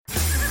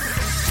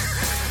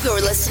You're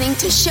listening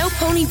to Show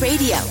Pony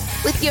Radio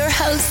with your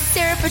hosts,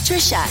 Sarah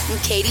Patricia and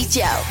Katie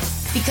Joe.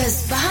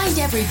 Because behind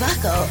every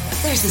buckle,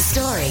 there's a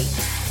story.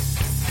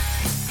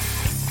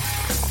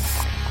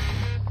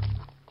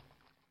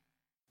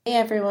 Hey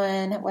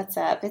everyone, what's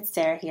up? It's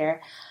Sarah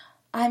here.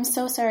 I'm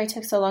so sorry it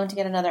took so long to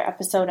get another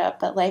episode up,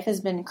 but life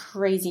has been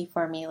crazy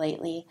for me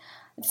lately.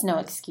 It's no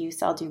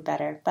excuse, I'll do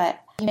better. But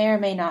you may or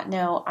may not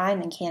know,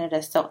 I'm in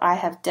Canada, so I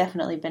have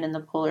definitely been in the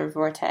polar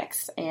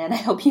vortex. And I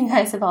hope you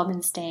guys have all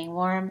been staying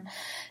warm,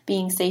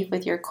 being safe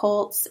with your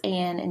colts,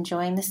 and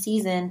enjoying the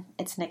season.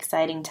 It's an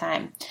exciting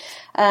time.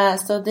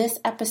 So this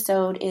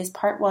episode is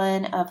part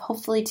 1 of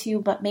hopefully 2,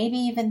 but maybe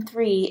even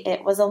 3.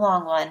 It was a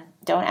long one.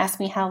 Don't ask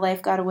me how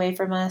life got away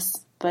from us,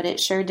 but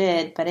it sure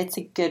did. But it's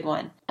a good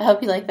one. I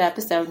hope you like the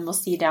episode, and we'll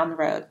see you down the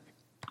road.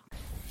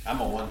 I'm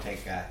a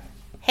one-take guy.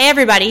 Hey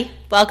everybody,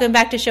 welcome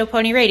back to Show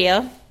Pony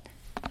Radio.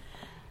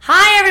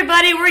 Hi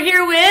everybody, we're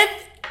here with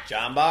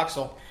John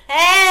Boxell.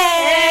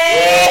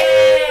 Hey!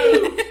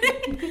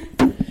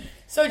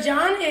 So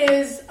John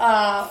is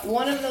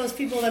one of those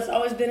people that's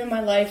always been in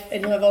my life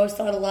and who I've always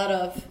thought a lot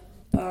of.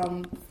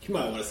 You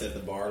might want to set the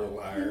bar a little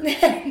higher.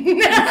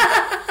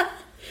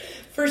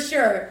 For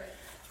sure.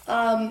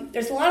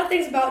 There's a lot of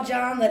things about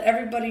John that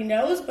everybody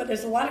knows, but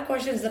there's a lot of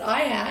questions that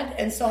I had,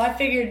 and so I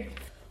figured,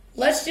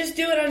 let's just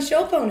do it on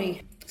Show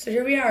Pony. So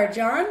here we are.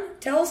 John,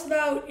 tell us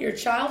about your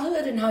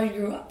childhood and how you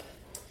grew up.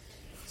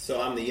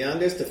 So I'm the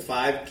youngest of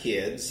 5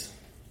 kids.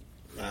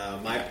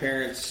 My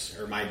parents,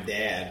 or my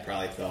dad,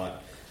 probably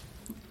thought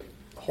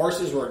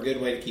horses were a good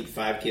way to keep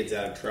 5 kids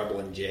out of trouble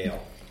in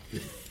jail.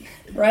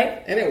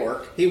 Right? And it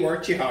worked. He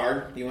worked you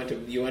hard. You went to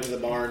the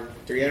barn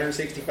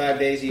 365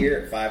 days a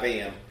year at 5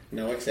 a.m.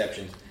 No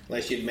exceptions.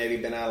 Unless you'd maybe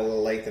been out a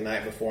little late the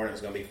night before and it was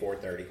going to be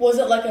 4:30. Was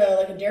it like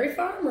a dairy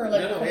farm or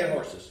like? No, we had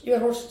horses. You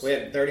had horses. We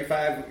had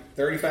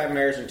 35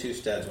 mares and 2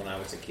 studs when I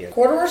was a kid.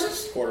 Quarter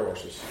horses? Quarter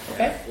horses.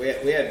 Okay.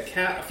 Yeah. We had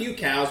a few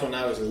cows when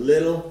I was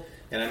little,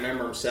 and I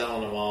remember him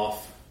selling them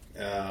off.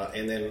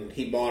 And then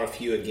he bought a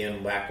few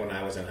again back when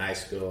I was in high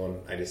school,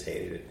 and I just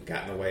hated it. It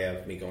got in the way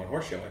of me going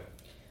horse showing.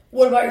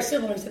 What about your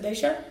siblings? Did they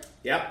show?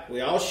 Yep, we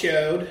all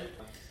showed.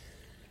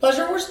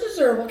 Pleasure horses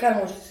or what kind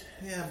of horses?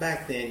 Yeah,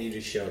 back then you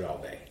just showed all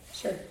day.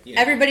 Sure. You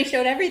know. Everybody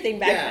showed everything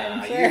back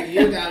then. Sure.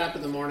 You got up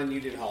in the morning,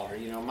 you did halter.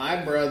 You know,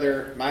 my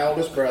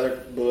oldest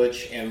brother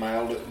Butch, and my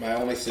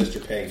only sister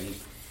Peggy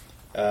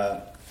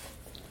have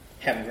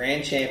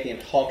grand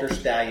champion halter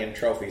stallion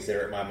trophies that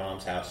are at my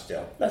mom's house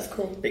still. That's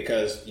cool.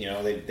 Because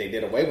they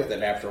did away with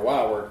it after a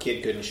while, where a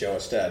kid couldn't show a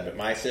stud. But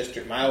my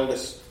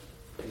oldest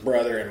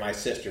brother and my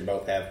sister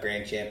both have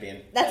grand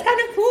champion. That's kind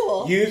of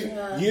cool.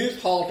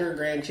 Youth halter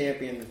grand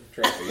champion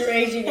trophies. You're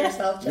aging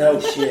yourself, John. No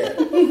shit.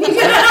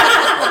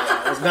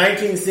 It was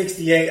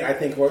 1968, I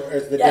think,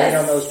 was the date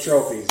on those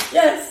trophies.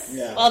 Yes.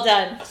 Yeah. Well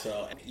done.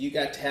 So you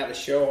got to have a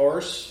show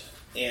horse,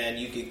 and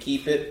you could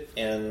keep it,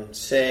 and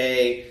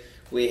say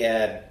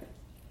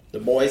the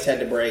boys had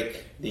to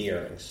break the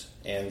yearlings,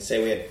 and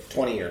say we had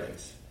 20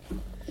 yearlings,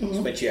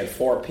 but you had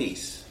 4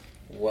 apiece.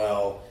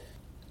 Well,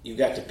 you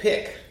got to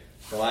pick.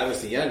 Well, I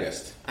was the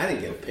youngest. I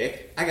didn't get a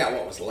pick. I got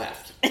what was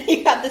left.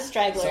 You got the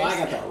stragglers. So I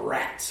got the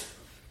rats.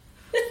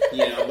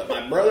 But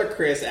my brother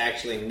Chris,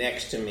 actually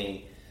next to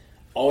me,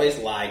 always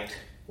liked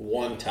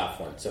one tough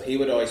one. So he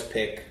would always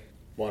pick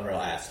one real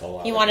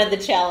asshole. He wanted the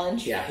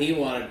challenge. Yeah, he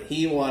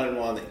wanted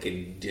one that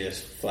could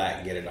just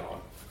flat get it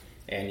on.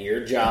 And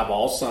your job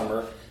all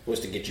summer was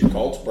to get your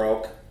colts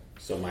broke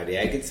so my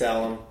dad could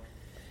sell them.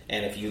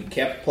 And if you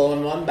kept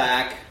pulling one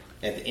back,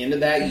 at the end of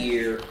that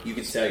year, you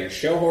could sell your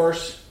show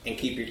horse and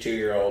keep your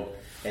 2-year-old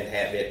and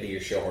have it be your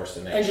show horse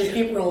the next year. And just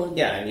keep rolling.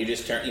 Yeah, and you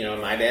just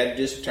my dad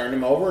just turned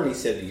him over, and he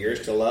said,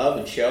 yours to love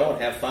and show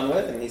and have fun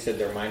with, and he said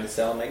they're mine to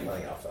sell and make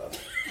money off of.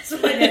 That's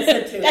what my dad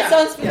said too. That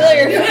sounds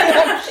familiar.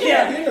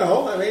 Yeah.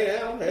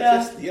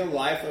 It's just,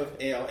 life of,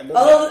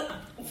 Although,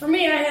 for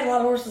me, I had a lot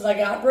of horses I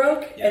got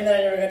broke, and then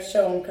I never got to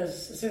show them,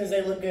 because as soon as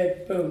they look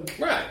good, boom.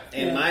 Right,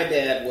 and my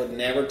dad would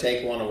never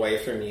take one away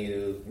from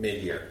you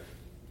mid-year.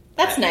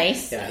 That's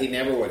nice. Yeah, he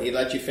never would. He'd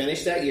let you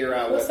finish that year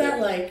out What's with that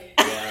it. like?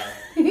 Yeah.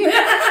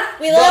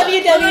 We love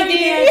you, WD.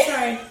 Yeah,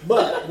 sorry.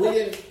 But we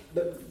didn't.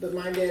 But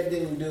my dad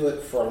didn't do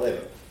it for a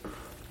living.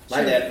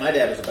 My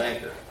dad was a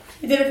banker.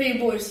 He did it for you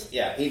boys.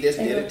 Yeah, he just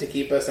did it to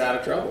keep us out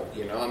of trouble.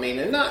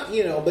 And not,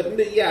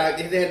 but yeah,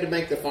 he had to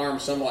make the farm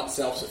somewhat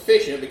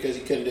self-sufficient because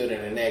he couldn't do it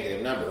in a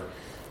negative number.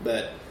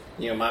 But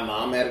my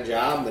mom had a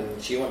job,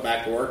 and she went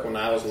back to work when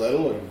I was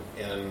little,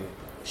 and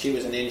she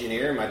was an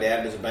engineer, and my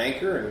dad was a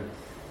banker, and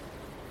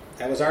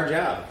that was our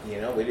job.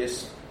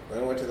 We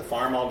went to the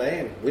farm all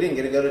day, and we didn't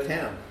get to go to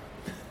town.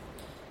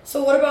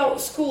 So what about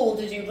school?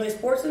 Did you play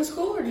sports in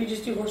school, or did you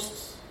just do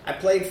horses? I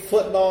played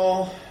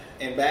football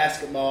and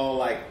basketball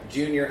like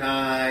junior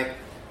high.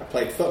 I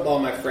played football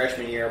my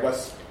freshman year.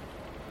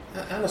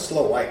 I'm a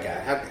slow white guy.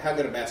 How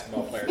good a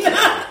basketball player is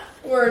that?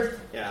 Word.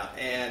 Yeah,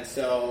 and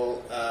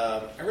so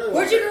I really.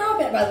 Where'd you grow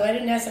up at, by the way? I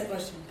didn't ask that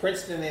question.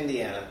 Princeton,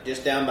 Indiana,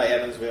 just down by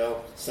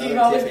Evansville. So you've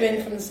always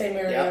been from the same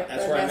area. Yeah,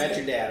 that's where I met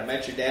your dad. I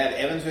met your dad at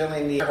Evansville,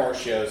 Indiana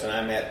horse shows, and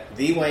I met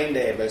the Wayne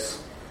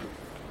Davis.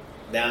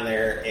 down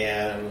there,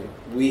 and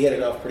we hit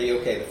it off pretty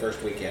okay the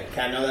first weekend.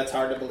 I know that's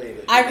hard to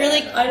believe. I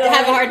really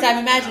have a hard time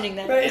imagining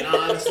that. Right. And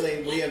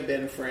honestly, we have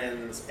been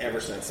friends ever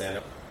since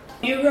then.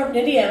 You grew up in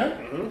Indiana,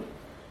 Mm-hmm.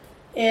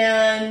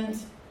 and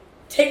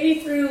take me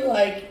through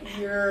like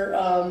your.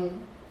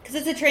 Because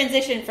it's a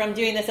transition from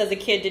doing this as a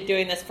kid to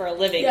doing this for a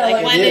living. Yeah,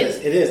 like- when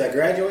It did is. I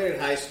graduated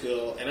high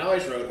school, and I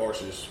always rode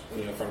horses.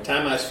 You know, from the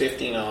time I was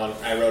 15 on,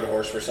 I rode a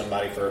horse for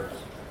somebody for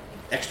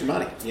extra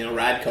money. You know,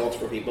 ride colts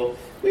for people.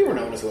 We were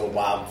known as little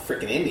wild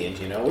freaking Indians.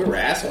 You know, we were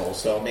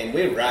assholes. So I mean,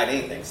 we'd ride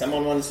anything.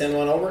 Someone wanted to send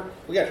one over,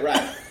 we got to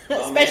ride.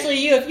 especially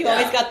you if you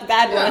always got the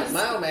bad ones.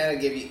 My old man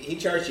would give you. He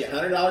charged you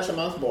 $100 a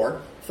month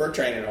board for a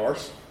training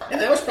horse, and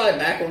that was probably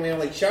back when we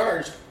only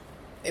charged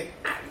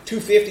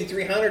 $250,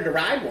 $300 to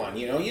ride one.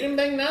 You know, you didn't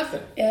make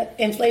nothing. Yeah,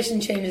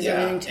 inflation changes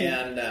everything too.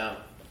 And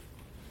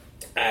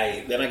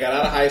I got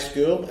out of high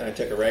school and I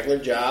took a regular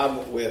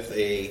job with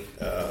a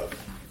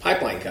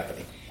pipeline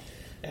company,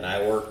 and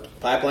I worked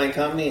pipeline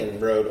company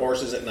and rode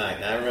horses at night.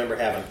 And I remember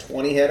having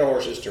 20 head of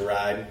horses to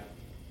ride,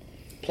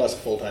 plus a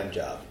full-time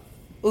job.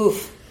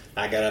 Oof.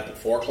 I got up at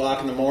 4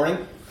 o'clock in the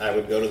morning. I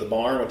would go to the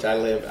barn, which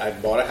I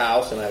bought a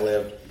house, and I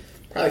lived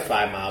probably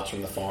 5 miles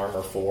from the farm,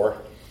 or 4.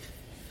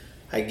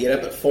 I'd get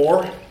up at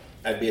 4.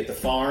 I'd be at the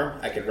farm.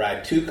 I could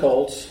ride 2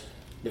 colts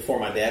before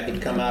my dad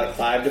would come out at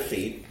 5 to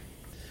feed.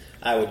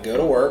 I would go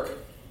to work.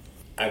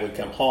 I would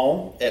come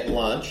home at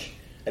lunch.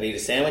 I'd eat a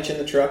sandwich in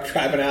the truck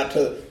driving out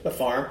to the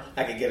farm.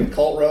 I could get a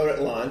colt rode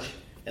at lunch,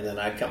 and then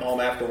I'd come home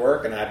after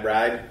work and I'd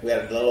ride. We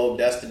had a little old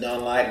dusted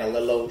dawn light and a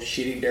little old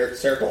shitty dirt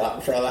circle out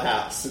in front of the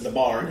house, in the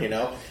barn, you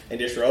know, and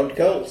just rode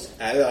colts.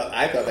 I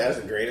thought that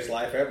was the greatest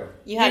life ever.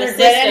 You had you a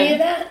regret system. any of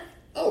that?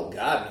 Oh,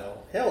 God, no.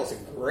 Hell, it's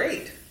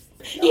great.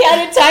 He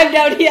had it timed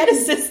out. He had a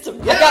system.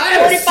 Yeah, I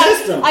had a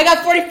system. I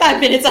got 45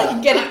 minutes. I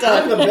can get it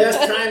done. I'm the best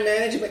time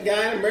management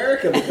guy in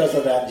America because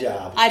of that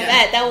job. I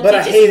bet. That will But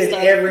I teach you hated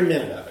some stuff. every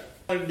minute of it.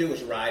 All I wanted to do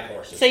was ride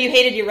horses. So you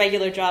hated your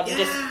regular job and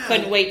just Yeah.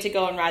 couldn't wait to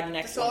go and ride the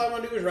next That's all one. I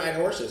wanted to do was ride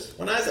horses.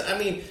 When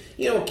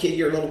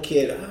you're a little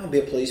kid. I want to be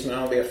a policeman. I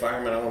want to be a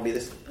fireman. I want to be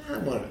this. I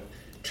want to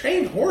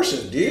train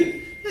horses,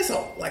 dude. That's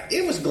all. Like,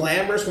 it was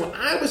glamorous when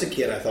I was a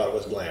kid. I thought it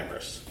was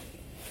glamorous.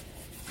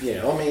 You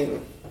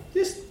know,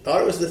 just thought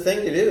it was the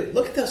thing to do.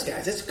 Look at those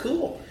guys. It's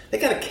cool. They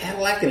got a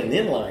Cadillac and an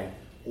inline.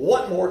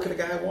 What more could a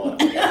guy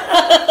want? You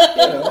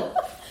know?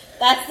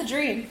 That's the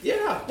dream.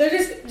 Yeah. They're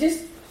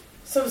just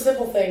some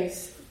simple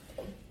things.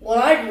 When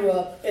I grew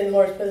up in the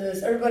horse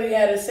business, everybody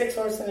had a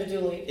 6-horse and a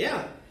dually.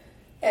 Yeah.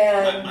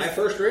 And My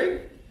first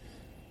rig,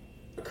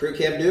 a crew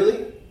cab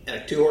dually, and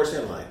a 2-horse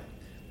inline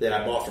that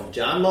I bought from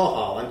John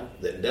Mulholland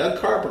that Doug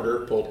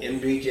Carpenter pulled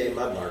MPJ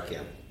Mudlark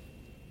in.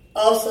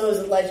 also is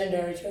a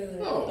legendary trailer.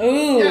 Oh,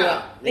 Ooh.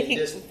 yeah. They can-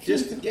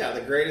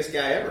 The greatest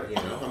guy ever, you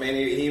know.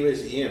 He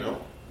was,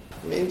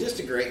 just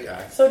a great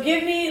guy. So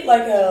give me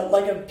like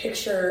a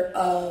picture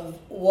of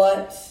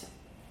what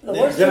the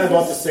horse Then I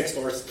bought the business-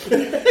 6-horse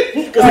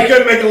because I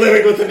couldn't make a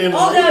living with an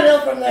all inline.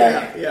 downhill from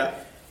there. Yeah.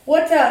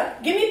 What?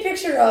 Give me a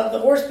picture of the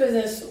horse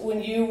business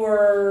when you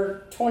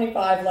were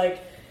 25. Like,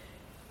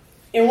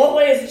 in what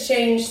way has it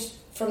changed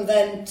from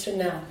then to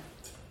now?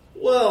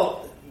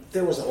 Well,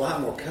 there was a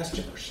lot more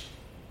customers.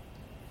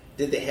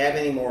 Did they have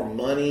any more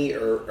money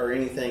or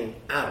anything?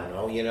 I don't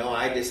know. You know,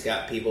 I just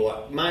got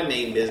people. My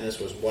main business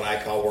was what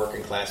I call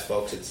working class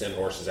folks that send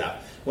horses out.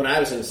 When I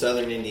was in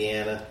southern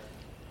Indiana,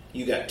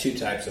 you got 2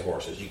 types of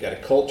horses. You got a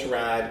colt to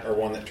ride or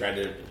one that tried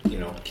to,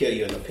 kill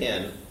you in the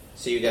pen.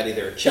 So you got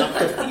either a chump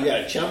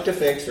to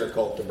fix or a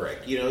colt to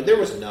break. You know, there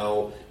was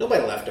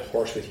nobody left a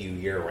horse with you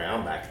year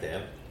round back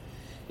then.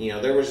 You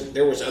know, there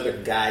was other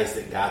guys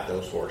that got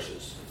those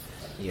horses.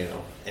 You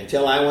know,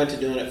 until I went to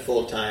doing it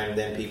full time,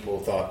 then people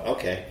thought,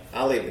 okay,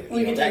 I'll leave it.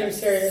 We can take them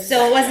serious.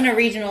 So it wasn't a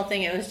regional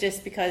thing. It was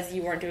just because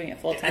you weren't doing it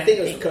full time. I think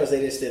it was because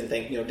they just didn't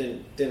think,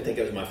 didn't think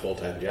it was my full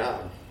time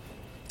job.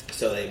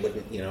 So they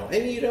wouldn't,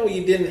 and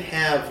you didn't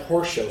have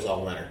horse shows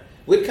all winter.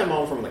 We'd come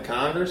home from the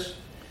Congress,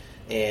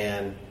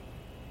 and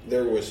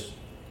there was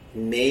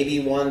maybe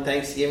one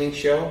Thanksgiving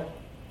show.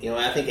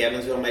 I think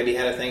Evansville maybe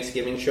had a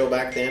Thanksgiving show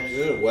back then.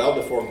 This was well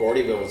before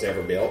Gordyville was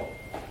ever built.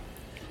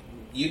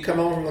 You come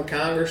home from the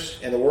Congress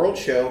and the World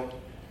Show,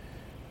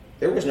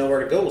 there was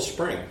nowhere to go till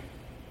spring.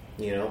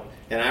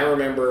 And I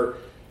remember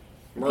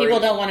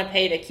people don't want to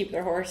pay to keep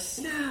their horse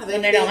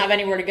when they don't have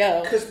anywhere to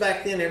go. Because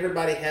back then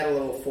everybody had a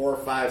little 4 or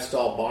 5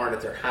 stall barn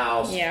at their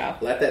house. Yeah.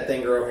 Let that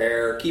thing grow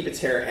hair, keep its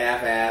hair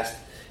half-assed,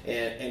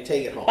 and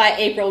take it home. By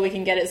April, we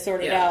can get it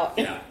sorted out.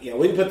 Yeah.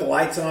 We can put the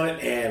lights on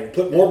it and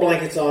put more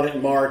blankets on it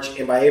in March,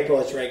 and by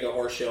April it's ready to go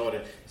horse show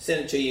and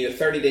send it to you, a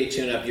 30-day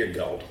tune-up, you're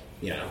gold.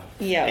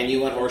 Yeah. And you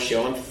went horse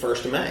showing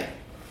 1st of May.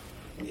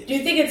 Do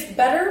you think it's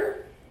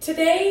better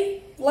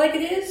today, like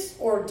it is,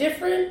 or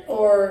different,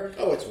 or?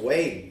 Oh, it's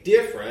way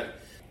different.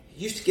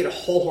 You used to get a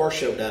whole horse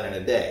show done in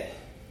a day,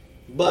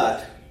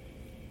 but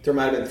there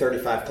might have been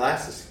 35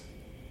 classes.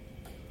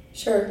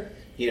 Sure.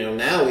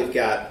 Now we've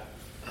got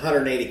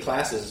 180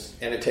 classes,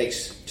 and it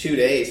takes 2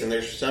 days, and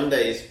there's some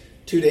days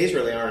 2 days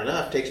really aren't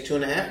enough. It takes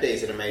 2.5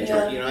 days at a major,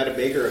 at a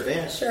bigger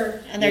event.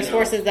 Sure. And there's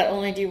horses that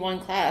only do one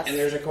class. And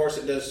there's a course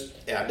that does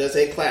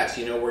a class.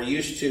 We're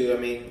used to,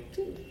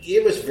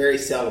 it was very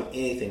seldom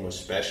anything was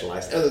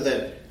specialized other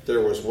than there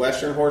was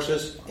Western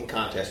horses and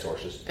contest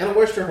horses. And a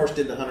Western horse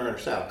did the 100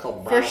 style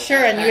called For sure,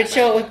 and you would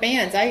show it with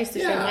bands. I used to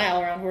show my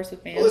all-around horse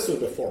with bands. Well, this was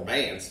before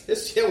bands.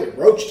 We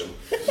roached them.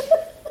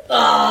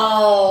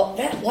 Oh,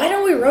 why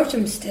don't we roach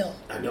them still?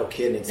 I'm no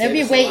kidding. That'd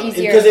be way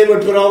easier. Because they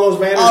would put all those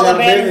banders out of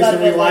business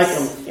and we like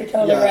them. You're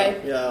totally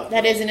right. Yeah.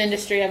 That is an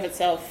industry of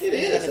itself. It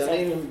is.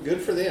 Good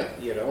for them.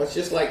 It's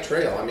just like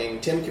trail.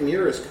 Tim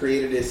Kimura has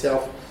created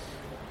himself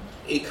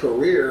a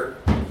career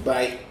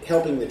by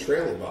helping the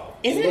trail evolve.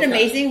 Isn't it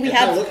amazing?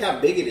 Look how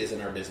big it is in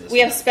our business.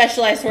 We have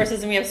specialized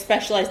horses and we have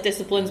specialized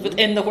disciplines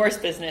within the horse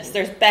business.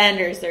 There's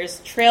banders,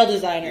 there's trail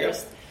designers.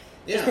 Yep.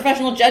 There's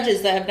professional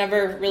judges that have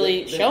never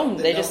really shown.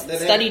 They just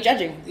study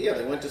judging. Yeah,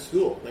 they went to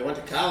school. They went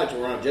to college,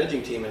 were on a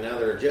judging team, and now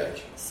they're a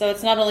judge. So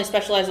it's not only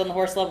specialized on the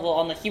horse level,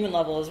 on the human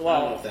level as well. I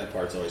don't know if that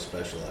part's always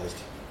specialized.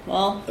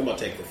 Well, I'm going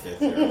to take the fifth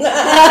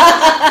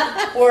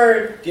there.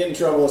 Or get in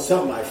trouble with some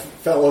of my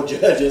fellow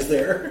judges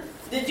there.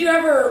 Did you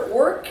ever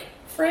work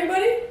for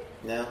anybody?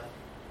 No.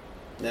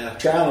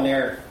 Trial and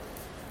error.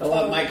 I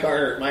love Mike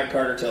Carter. Mike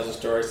Carter tells a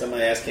story.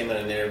 Somebody asked him in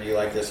an interview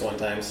like this one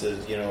time,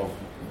 says,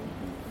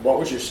 what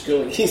was your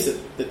schooling? He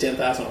said, the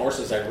 10,000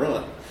 horses I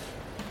run.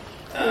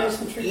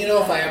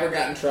 If I ever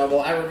got in trouble,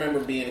 I remember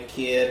being a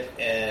kid,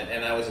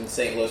 and I was in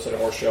St. Louis at a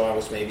horse show. I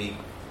was maybe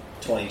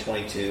 20,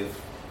 22,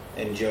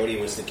 and Jody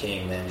was the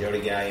king then.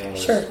 Jody Gallion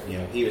was,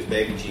 he was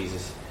baby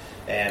Jesus.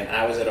 And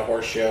I was at a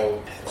horse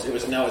show. It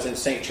was in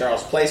St.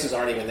 Charles. Places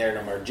aren't even there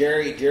no more.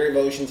 Jerry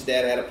Motion's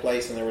dad had a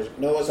place, and there was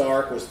Noah's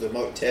Ark was the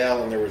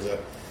motel, and there was a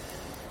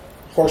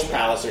horse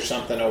palace or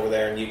something over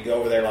there, and you'd go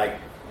over there like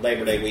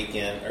Labor Day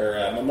weekend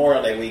or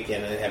Memorial Day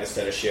weekend, and they had a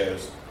set of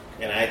shows.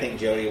 And I think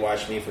Jody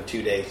watched me for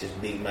 2 days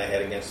just beating my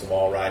head against the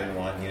wall riding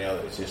one.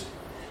 It was just,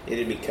 it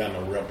had become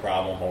a real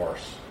problem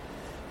horse.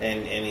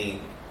 And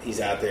he's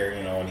out there,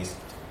 and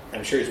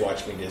I'm sure he's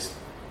watching me just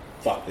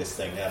fuck this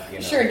thing up.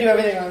 Sure, do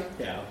everything wrong.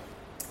 Yeah.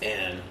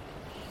 And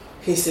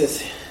he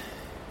says,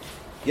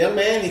 young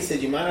man, he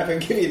said, you mind if I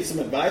give you some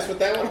advice with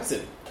that one? I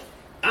said,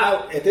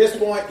 at this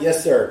point,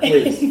 yes, sir,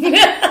 please.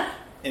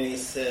 And he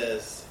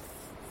says,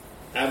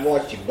 I've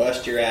watched you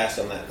bust your ass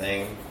on that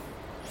thing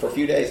for a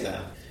few days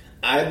now.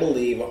 I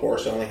believe a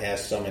horse only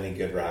has so many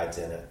good rides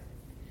in it.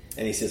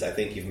 And he says, I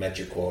think you've met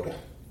your quota.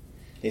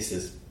 He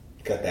says,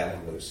 cut that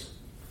one loose.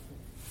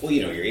 Well,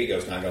 your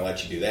ego's not going to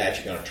let you do that.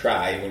 You're going to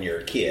try when you're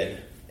a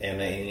kid. And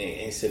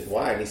he said,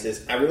 why? And he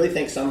says, I really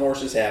think some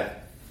horses have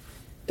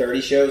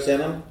 30 shows in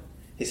them.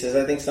 He says,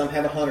 I think some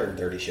have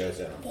 130 shows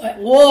in them. What?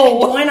 Whoa!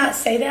 Do I not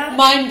say that?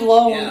 Mind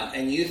blown. Yeah,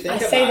 and you think I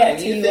about say that it,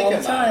 to you all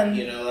the time.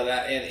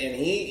 And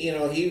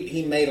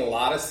he made a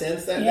lot of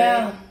sense that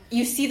Yeah. day.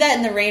 You see that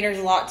in the Raiders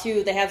a lot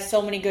too. They have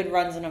so many good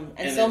runs in them,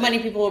 and so many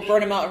people will burn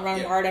them out and run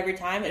them hard every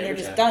time, and they're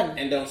just done.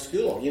 And don't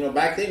school them.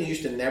 Back then you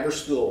used to never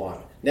school one.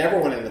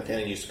 Never went in the pen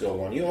and you school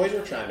one. You always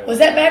were trying to. Was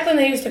that back when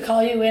they used to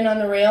call you in on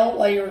the rail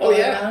while you were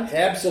going around?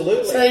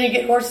 Absolutely. So then you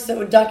get horses that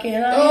would duck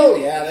in on you? Oh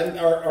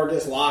yeah, or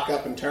just lock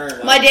up and turn.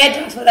 My dad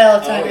talks about that all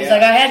the time. He's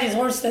like, I had these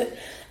horses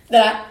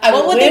that I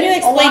what would win they do?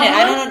 Explain it.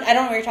 on. I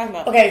don't know what you're talking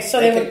about. Okay, so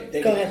they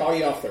could go ahead. call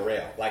you off the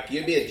rail. Like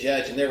you'd be a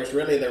judge, and there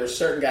was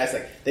certain guys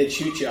like they'd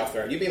shoot you off the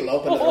rail. You'd be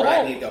loping to the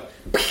right, and he'd go,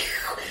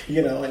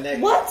 and they'd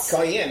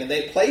call you in, and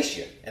they'd place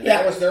you, and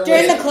that was their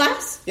during way. the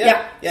class.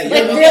 Yeah. Like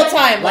real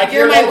time. Like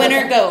you're my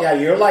winner. Go. Yeah,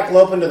 you're like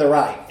loping to the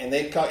right, and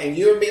they'd call, and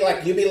you'd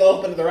be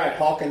loping to the right,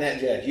 hawking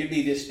that judge. You'd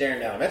be just staring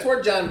down. That's where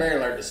John Barry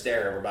learned to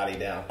stare everybody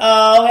down.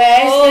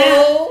 Okay.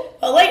 Well,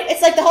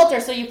 it's like the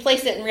halter, so you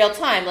place it in real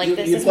time. Like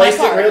this is my place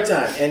car. it in real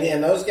time,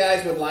 and those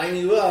guys would line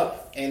you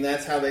up, and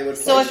that's how they would.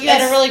 So if you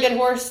had a really good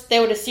horse, they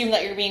would assume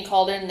that you're being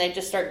called in, and they'd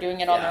just start doing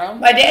it on their own.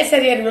 My dad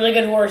said he had a really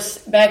good horse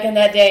back in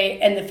that day,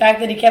 and the fact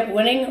that he kept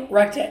winning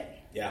wrecked it.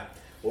 Yeah.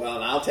 Well,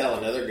 and I'll tell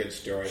another good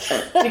story.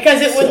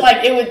 Because it would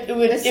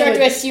start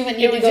to assume it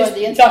needed to go to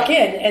the duck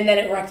in, and then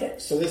it wrecked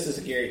it. So this is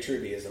a Gary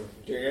Trubyism.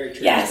 Gary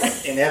Truby.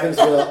 Yes. In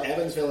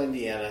Evansville,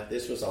 Indiana.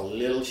 This was a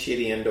little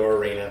shitty indoor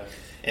arena,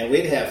 and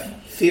we'd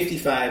have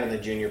 55 in the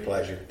junior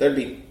pleasure. There'd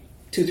be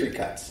 2-3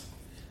 cuts,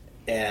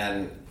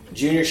 and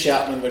Junior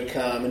Sheltman would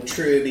come, and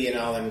Truby, and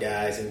all them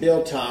guys, and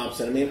Bill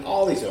Thompson. I mean,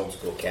 all these old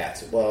school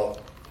cats.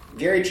 Well,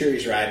 Gary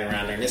Truby's riding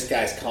around there, and this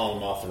guy's calling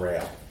him off the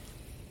rail.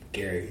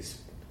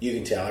 You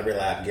can tell every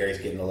lap Gary's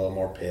getting a little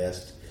more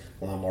pissed.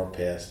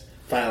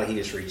 Finally, he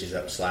just reaches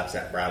up and slaps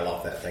that bridle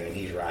off that thing, and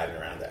he's riding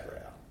around that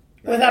rail.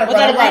 Without a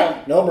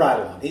bridle? No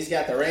bridle on. He's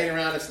got the rein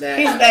around his neck.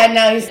 He's bad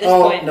now.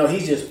 No,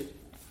 he's just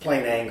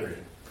plain angry.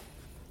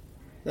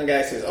 The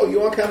guy says, you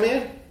want to come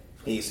in?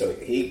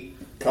 He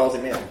calls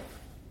him in.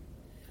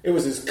 It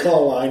was his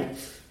call line.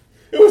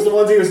 It was the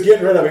ones he was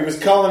getting rid of. He was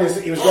calling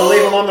he was going to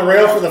leave him on the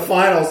rail for the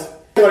finals,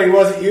 but he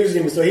wasn't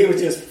using him, so he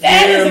was just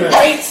That is a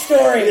great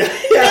story.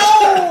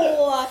 No!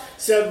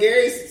 So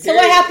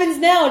what happens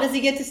now? Does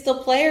he get to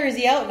still play, or is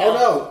he out now? Oh,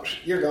 no.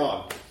 You're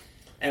gone.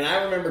 And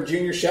I remember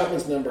Junior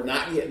Shelton's number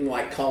not getting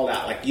called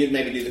out. Like you'd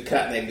maybe do the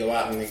cut and they'd go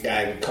out and the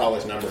guy would call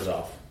his numbers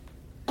off.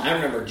 I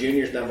remember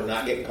Junior's number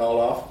not getting called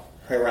off.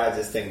 He rides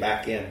this thing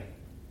back in.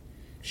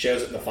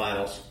 Shows it in the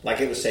finals. Like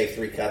it was, say,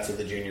 3 cuts of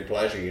the Junior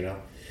Pleasure,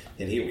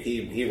 And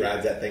he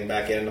rides that thing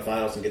back in the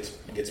finals and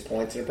gets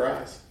points and a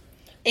prize.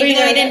 Even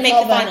though he didn't make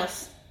the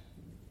finals.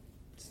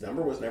 His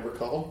number was never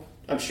called.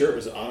 I'm sure it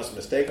was an honest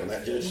mistake on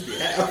that judge's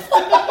behalf.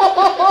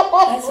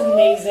 That's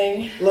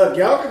amazing. Look,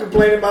 y'all can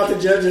complain about the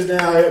judges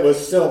now. It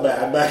was so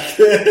bad back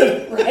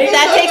then. Right?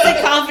 That takes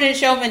a confident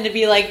showman to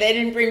be like, they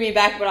didn't bring me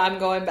back, but I'm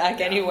going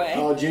back anyway.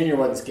 Oh, Junior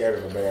wasn't scared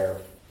of a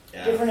bear.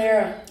 Yeah. Different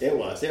era. It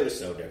was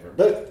so different.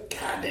 But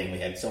god dang, we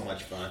had so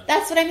much fun.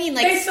 That's what I mean.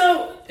 Like, Okay,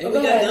 so And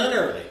we got done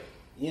early.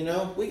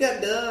 We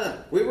got done.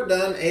 We were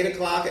done 8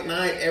 o'clock at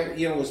night.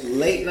 It was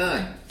late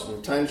night.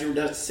 Sometimes you were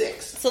done at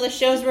 6. so the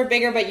shows were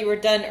bigger, but you were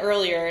done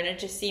earlier, and it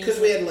just seemed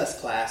Because we had less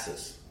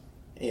classes.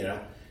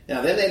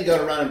 Now then they'd go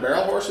to running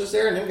barrel horses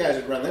there, and them guys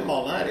would run them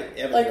all night.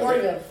 Like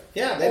Gordyville.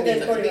 Yeah,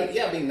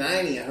 they'd be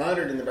 90,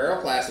 100 in the barrel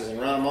classes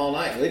and run them all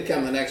night. And we'd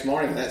come the next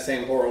morning, and that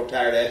same poor old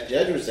tired ass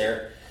judge was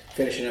there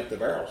finishing up the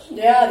barrels.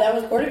 Yeah, that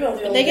was Gordyville.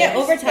 The old They get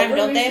days. overtime, Remember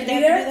don't we they, used if to they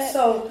be have to there?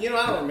 do So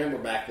I don't remember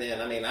back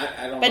then. I mean,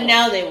 I don't know. But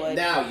now they would.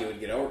 Now you would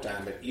get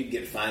overtime, but you'd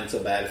get fined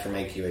so bad from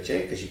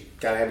AQHA because you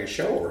got to have your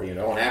show over, And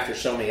after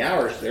so many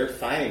hours, they're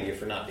fining you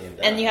for not being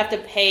done. and you have to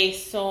pay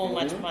so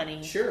much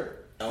money. Sure.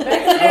 back in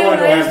the day wanted when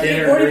to I used have to be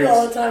dinner at Gordyville drinks.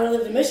 all the time, I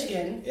lived in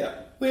Michigan.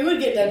 Yep. We would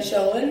get done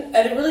showing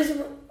at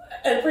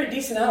a pretty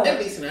decent hour. At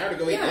least an hour to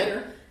go eat Yeah.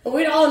 dinner. But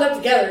we'd all end up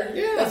together.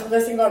 Yeah. That's the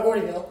best thing about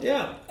Gordyville.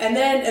 Yeah. And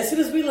then as soon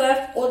as we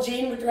left, old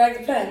Gene would drag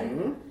the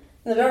pen.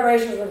 And the barrel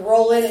racers would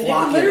roll in, and they would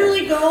Flocking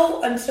literally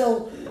go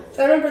until.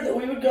 So I remember that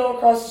we would go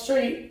across the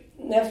street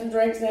and have some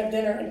drinks and have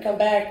dinner and come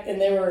back, and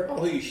they were. Oh,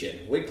 who you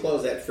shitting? We'd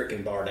close that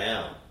freaking bar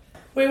down.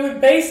 We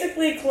would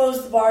basically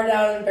close the bar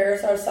down and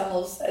embarrass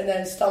ourselves, and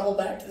then stumble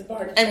back to the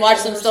bar to And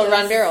watch them still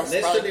run barrels.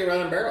 They probably. still be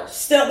running barrels.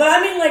 Still, but I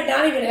mean,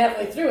 not even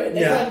halfway through it. They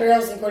Yeah. run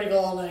barrels in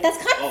Gordyville all night. That's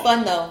kind of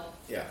fun, though.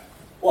 Yeah.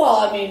 Well,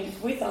 I mean,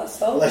 we thought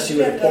so. Unless you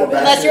were the poor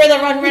Unless bastard. you're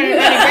the running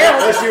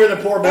barrels. Unless you were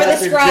the poor the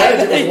bastard scribe.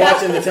 judge that was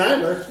watching the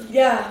timer.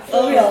 Yeah, for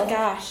Oh, real. my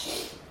gosh.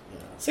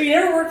 So you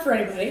never worked for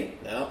anybody.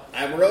 No,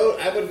 I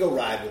would go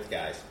ride with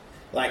guys.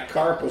 Like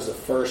Carp was the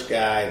first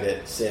guy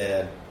that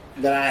said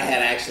that I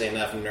had actually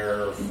enough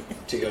nerve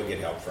to go get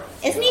help from.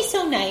 Isn't he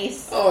so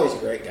nice? Oh, he's a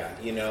great guy.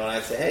 And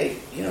I'd say,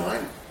 hey,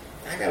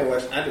 I got to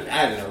watch. I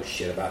didn't know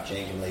shit about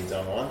changing leads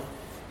on one.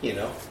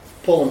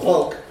 Pull and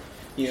poke.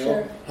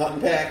 Sure. Hunt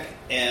and peck.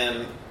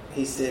 And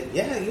he said,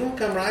 yeah, you want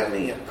to come ride with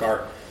me,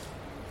 Carp?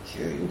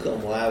 Sure, you can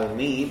come ride with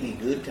me. It'd be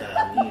a good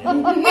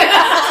time.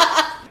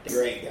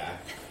 Great guy.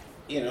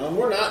 And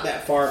we're not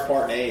that far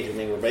apart in age. I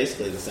mean, we're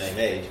basically the same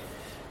age.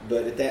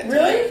 But at that time,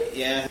 Really?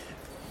 yeah.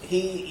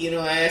 He,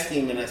 I asked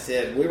him and I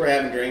said, we were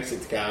having drinks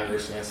at the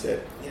Congress and I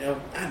said,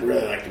 I'd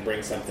really like to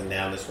bring something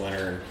down this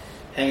winter and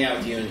hang out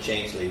with you and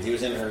change leads. He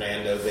was in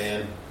Hernando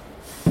then.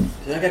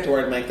 And I got to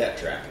where I'd make that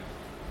track.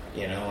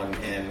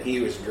 And he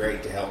was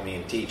great to help me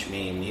and teach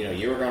me. And,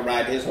 you were going to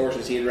ride his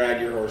horses, he'd ride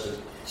your horses.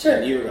 Sure.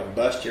 And you were going to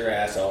bust your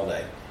ass all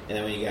day. And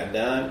then when you got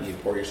done,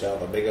 you'd pour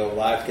yourself a big old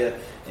vodka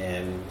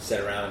and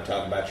sit around and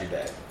talk about your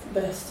day.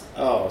 Best.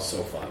 Oh, it was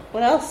so fun.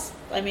 What else?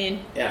 I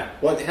mean, Yeah.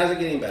 How's it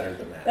getting better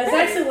than that? That's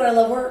actually what I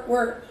love.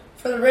 We're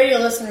for the radio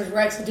listeners, we're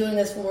actually doing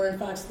this when we're in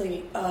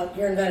Foxley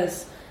here in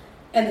Venice.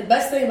 And the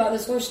best thing about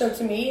this horse show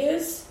to me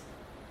is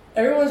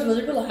everyone's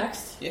really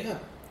relaxed. Yeah.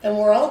 And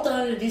we're all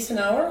done at a decent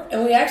hour.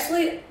 And we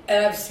actually,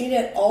 and I've seen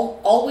it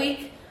all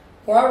week,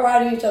 we're all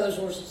riding each other's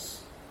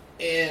horses.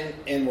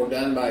 And we're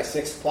done by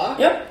 6 o'clock.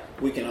 Yep.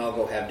 We can all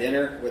go have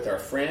dinner with our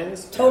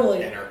friends.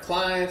 Totally. And our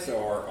clients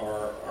or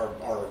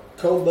our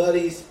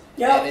co-buddies.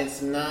 Yep. And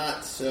it's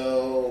not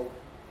so...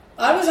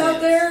 I was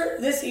out there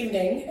this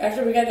evening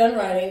after we got done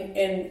riding,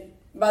 and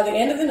by the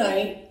end of the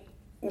night,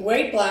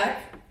 Wade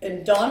Black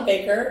and Don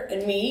Baker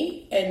and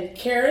me and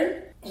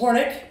Karen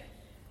Hornick,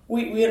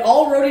 we had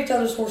all rode each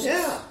other's horses.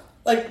 Yeah.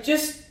 Like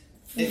just...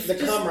 It's the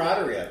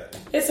camaraderie of it.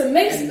 It's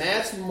amazing. And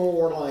that's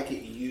more like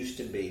it used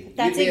to be.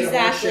 That's You'd be at a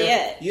horse exactly show-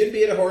 it. You'd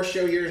be at a horse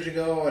show years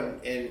ago,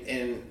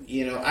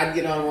 and I'd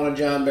get on one of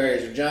John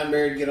Barry's, or John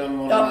Barry'd get on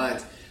one of mine.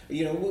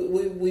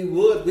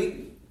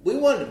 We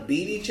wanted to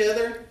beat each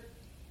other,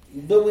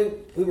 but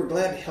we were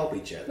glad to help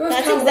each other. There was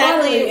That's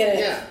camaraderie exactly- in it.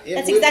 Yeah,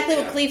 that's exactly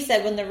what Cleve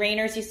said when the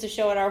Rainers used to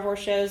show at our horse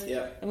shows.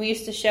 Yeah. And we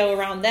used to show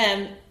around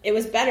them. It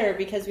was better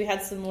because we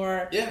had some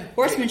more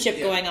horsemanship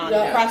Yeah. going on,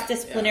 Yeah.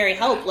 cross-disciplinary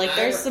help. Like,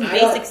 there's some I-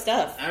 basic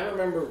stuff. I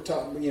remember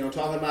talking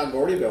about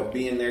Gordyville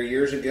being there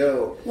years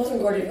ago. It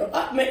wasn't Gordyville.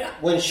 I mean,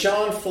 When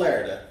Sean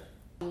Flaherty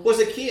was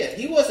a kid,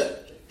 he wasn't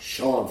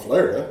Sean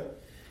Flaherty.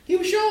 He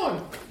was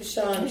Sean.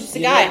 Sean. Just a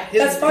guy.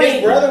 That's funny.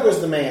 His brother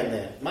was the man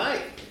then.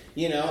 Mike.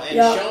 And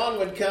Yeah. Sean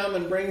would come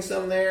and bring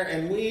some there,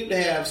 and we'd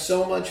have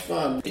so much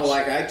fun.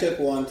 Like, I took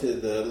one to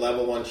the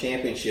Level 1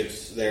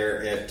 Championships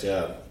there at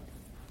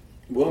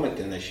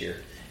Wilmington this year,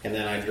 and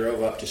then I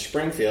drove up to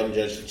Springfield and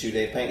judged a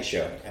 2-day paint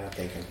show, and I'm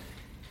thinking,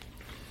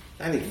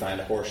 I need to find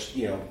a horse,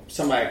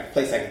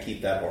 place I can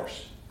keep that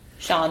horse.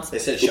 Sean's. They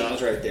said,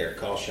 Sean's right there.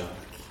 Call Sean.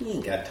 He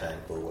ain't got time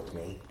to fool with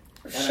me.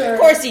 Sure. Of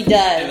course he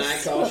does. And I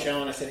called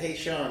Sean. I said, "Hey,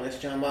 Sean, this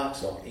is John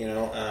Boxall.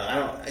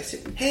 I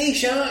said, "Hey,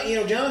 Sean,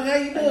 John, how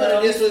you doing?"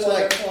 And this was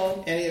like,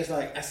 and he was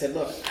like, I said,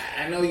 "Look,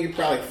 I know you're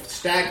probably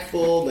stacked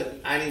full,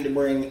 but I need to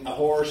bring a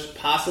horse,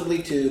 possibly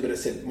 2, but I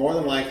said more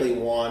than likely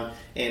 1,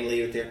 and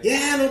leave it there."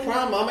 "Yeah, no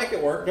problem. I'll make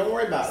it work. Don't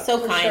worry about it."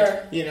 So kind.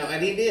 Sure.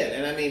 And he did.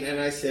 And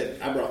I said,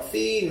 I brought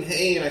feed and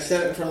hay, and I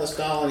set it in front of the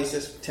stall, and he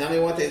says, "Tell me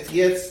what it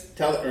gets."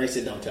 Or he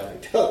said, "Don't tell me.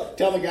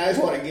 Tell the guys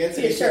what it gets."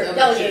 And he said,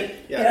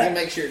 he'll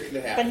make sure it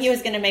happens. But he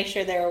was going to make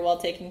sure they were well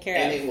taken care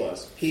of. And it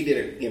was. He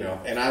did it,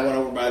 and I went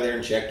over by there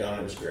and checked on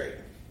it. It was great.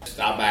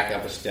 I'll back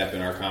up a step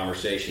in our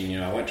conversation.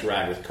 I went to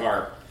ride with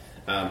Carp.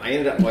 I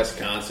ended up in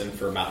Wisconsin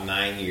for about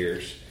 9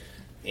 years.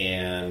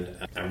 And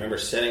I remember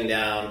sitting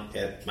down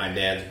at my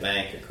dad's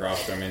bank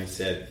across from him and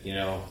said,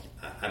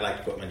 I'd like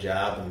to quit my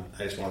job and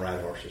I just want to ride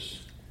horses.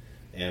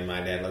 And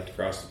my dad looked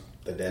across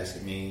the desk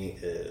at me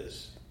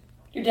as...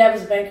 Your dad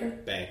was a banker?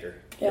 Banker.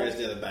 Yep.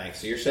 President of the bank.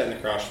 So you're sitting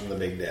across from the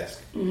big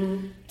desk.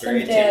 Mm-hmm. Very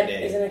Tim's dad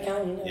intimidating. is an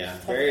accountant. Yeah,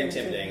 very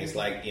intimidating. It's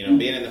like,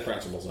 being in the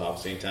principal's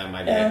office. Anytime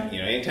my dad,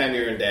 anytime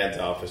you're in Dad's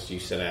office, you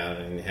sit down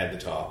and had to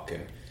talk.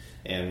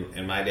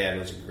 And my dad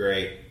was a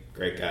great,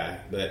 great guy.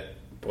 But,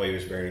 boy, he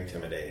was very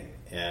intimidating.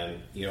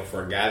 And,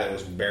 for a guy that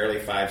was barely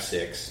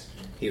 5'6",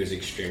 he was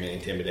extremely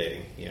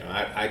intimidating.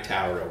 I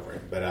towered over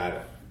him, but I'd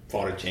have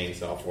fought a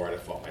chainsaw before I'd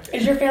have fought my dad.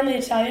 Is your family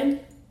Italian?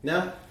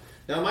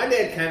 No, my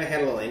dad kind of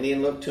had a little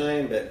Indian look to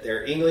him, but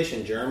they're English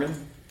and German,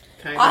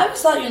 kind of. I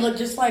always thought you looked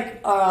just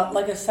like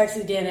a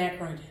sexy Dan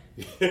Aykroyd.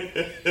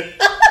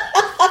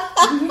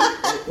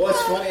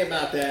 What's funny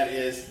about that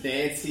is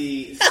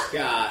Nancy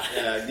Scott,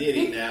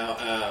 Diddy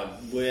now,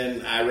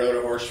 when I rode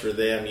a horse for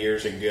them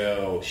years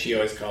ago, she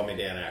always called me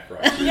Dan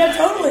Aykroyd. Yeah,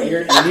 totally.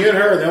 And you and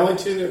her are the only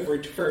two that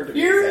referred to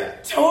me You're as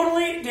that.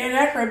 totally Dan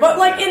Aykroyd, but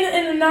like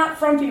in a not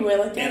frumpy way.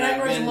 Like Dan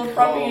Aykroyd's a little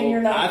frumpy and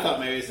you're not. I thought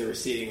maybe it's the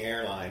receding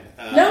hairline.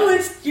 No,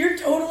 you're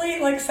totally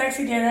like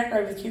sexy Dan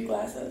Aykroyd with cute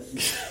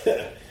glasses.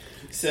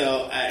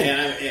 So,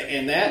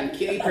 and that and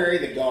Kenny Perry,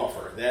 the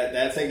golfer.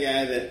 That's a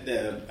guy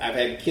that I've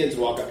had kids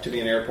walk up to me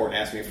in the airport and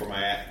ask me for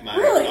my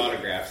Really?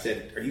 autograph.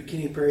 Said, "Are you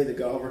Kenny Perry, the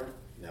golfer?"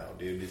 No,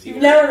 dude. Does he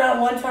You've never met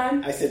one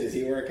time? I said, "Does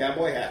he wear a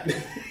cowboy hat?"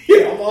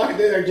 I'm walking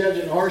through there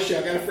judging a horse show.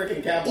 I got a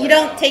freaking cowboy hat. You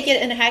don't take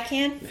it in a hat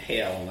can?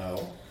 Hell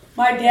no.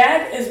 My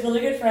dad is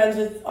really good friends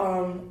with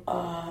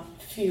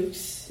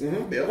Fuchs.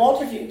 Mm-hmm, Bill.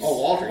 Walter Fuchs.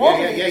 Oh, Walter.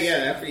 Fuchs.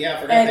 Yeah. I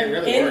forgot And they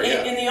really were.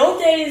 in the old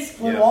days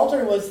when Yeah.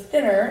 Walter was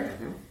thinner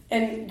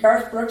and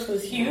Garth Brooks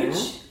was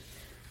huge,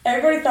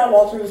 everybody thought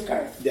Walter was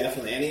Garth.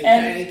 Definitely.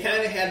 And he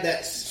kind of had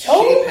that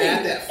Totally. shape,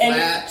 had that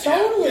flat.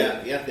 Totally.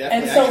 Yeah, definitely.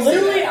 And so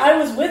literally I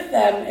was with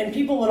them and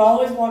people would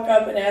always walk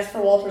up and ask for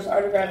Walter's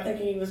autograph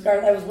thinking he was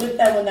Garth. I was with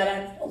them when that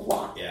happened a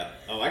lot. Yeah.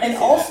 Oh, I can And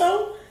see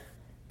also,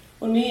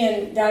 when me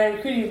and Donnie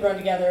McCready would run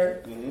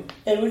together,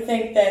 they would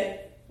think that,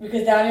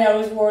 because Donnie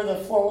always wore the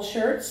floral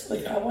shirts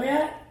with cowboy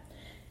hat,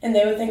 and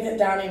they would think that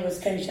Donnie was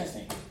Kenny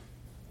Chesney.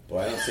 Boy,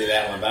 I don't see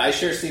that one, but I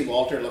sure see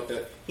Walter looked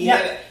at.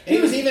 He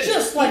was even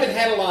just like- even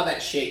had a lot of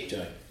that shape to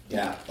him.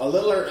 Yeah, a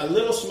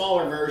little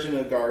smaller version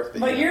of Garth.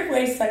 But you're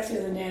way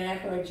sexier than Dan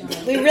Aykroyd,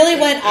 John. We really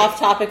went off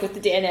topic with the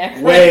Dan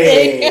Aykroyd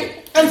Way,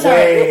 thing. I'm sorry.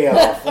 way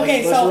off.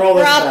 Okay, let's so roll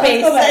this Rob back.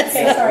 Pace. Go back.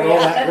 Okay, sorry.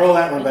 Roll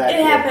that one back. It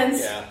here.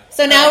 happens. Yeah.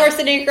 So now we're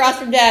sitting across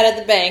from Dad at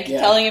the bank,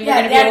 Yeah. telling him we're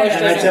Yeah, going to be a Dad- horse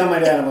And I trainer. tell my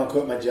dad I'm going to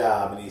quit my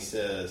job. And he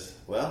says,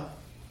 "Well,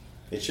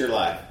 it's your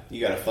life.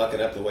 You got to fuck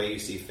it up the way you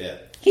see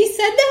fit." He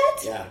said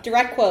that? Yeah.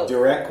 Direct quote.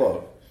 Direct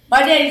quote.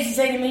 My dad used to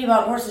say to me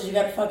about horses, you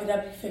got to fuck it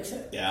up, you fix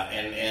it. Yeah,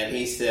 and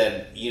he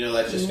said,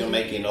 that's just going to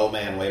make you an old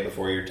man way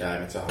before your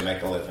time. It's how I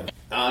make a living.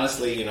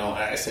 Honestly,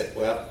 I said,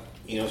 well,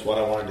 it's what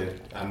I want to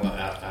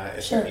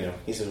do. Sure.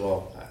 He says,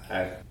 well,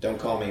 I don't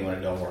call me when it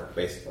don't work,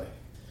 basically.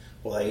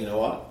 Well, you know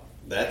what?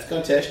 That's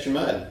going to test your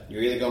mud.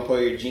 You're either going to pull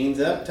your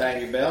jeans up,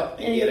 tighten your belt,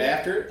 and get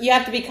after it. You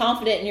have to be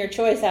confident in your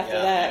choice after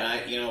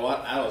that. And you know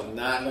what? I was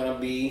not going to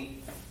be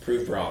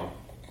proved wrong.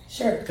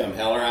 Sure. Come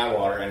hell or high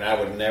water, and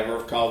I would never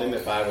have called him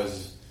if I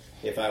was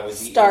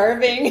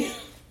Starving.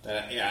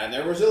 and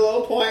there was a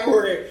little point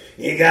where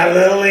he got a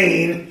little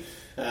lean.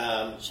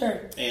 Sure.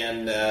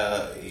 And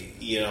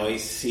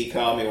he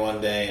called me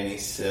one day and he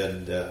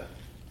said,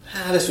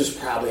 this was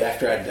probably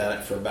after I'd done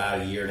it for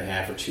about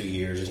 1.5 or 2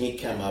 years, and he'd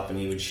come up and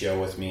he would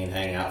show with me and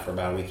hang out for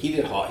about a week. He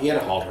had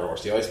a halter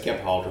horse. He always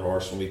kept a halter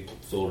horse, and we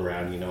fooled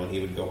around, and he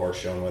would go horse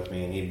showing with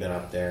me, and he'd been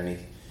up there, and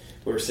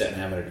we were sitting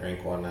having a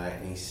drink one night,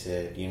 and he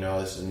said,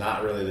 this is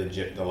not really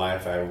the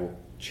life I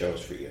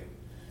chose for you.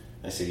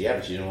 I said, yeah,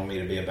 but you didn't want me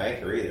to be a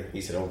banker either.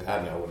 He said, oh,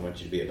 God, no, I wouldn't want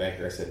you to be a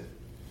banker. I said,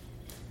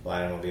 well,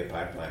 I don't want to be a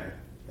pipeliner.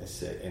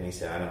 And he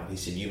said, I know. He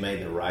said, you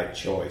made the right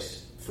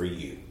choice for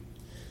you.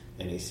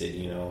 And he said,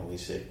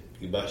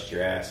 you bust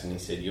your ass, and he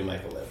said, you'll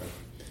make a living.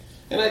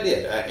 And I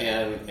did.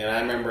 And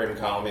I remember him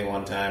calling me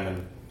one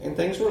time, and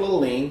things were a little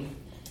lean,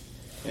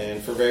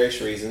 and for various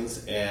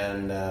reasons.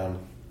 And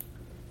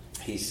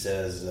he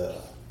says,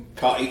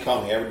 he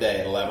called me every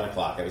day at 11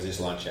 o'clock. It was his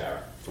lunch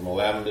hour. From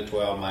 11 to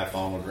 12, my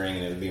phone would ring,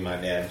 and it would be my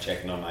dad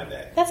checking on my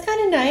day. That's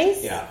kind of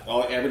nice. Yeah,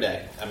 every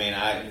day. I mean,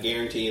 I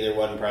guarantee there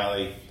wasn't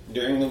probably,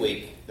 during the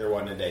week, there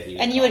wasn't a day he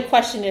didn't And you call. would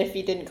question it if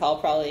you didn't call,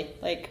 probably.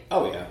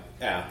 Oh, yeah.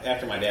 Yeah.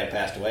 After my dad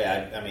passed away,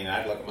 I'd look at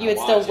my watch. You would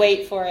still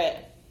wait for it.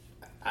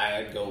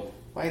 I'd go,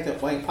 why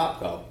ain't Pop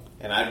called?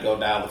 And I'd go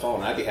dial the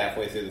phone. I'd be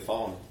halfway through the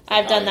phone.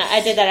 I've done that.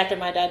 I did that after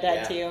my dad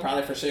died, too.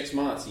 Probably for 6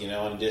 months, and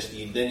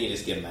then you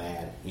just get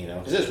mad,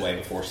 because this was way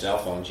before cell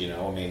phones,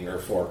 or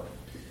before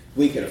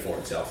we could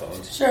afford cell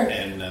phones. Sure.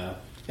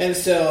 And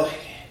so,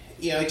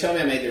 he told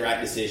me I made the right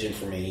decision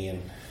for me,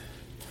 and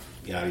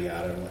yada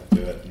yada, and went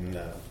through it. And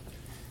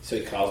so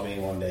he calls me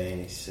one day,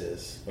 and he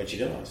says, "What you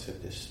doing?" I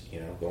said, "Just,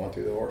 going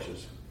through the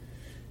horses."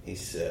 He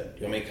said,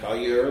 "You want me to call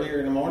you earlier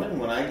in the morning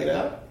when I get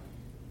up?"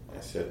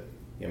 I said,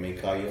 "You want me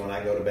to call you when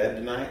I go to bed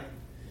tonight?"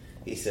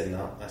 He said,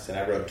 "No." I said,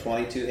 "I rode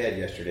 22 head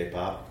yesterday,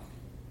 Pop."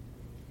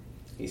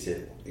 He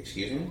said,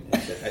 "Excuse me?"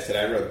 I said,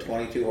 "I rode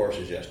 22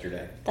 horses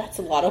yesterday." That's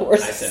a lot of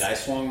horses. I said, "I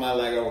swung my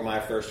leg over my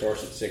first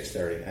horse at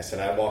 6:30. I said,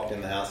 "I walked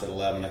in the house at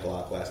 11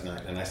 o'clock last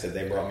night." And I said,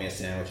 "They brought me a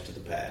sandwich to the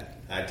pad.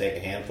 I'd take a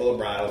handful of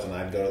bridles and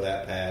I'd go to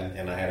that pad,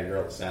 and I had a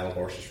girl that saddled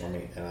horses for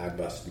me, and I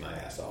busted my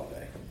ass all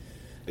day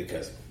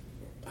because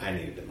I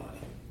needed the money.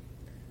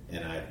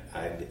 And I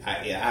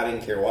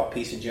didn't care what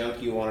piece of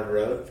junk you wanted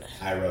rode.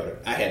 I rode it.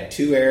 I had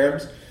 2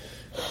 Arabs,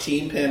 a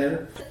team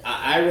pinner.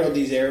 I rode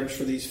these Arabs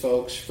for these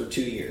folks for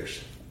 2 years.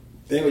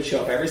 They would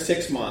show up every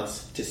 6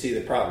 months to see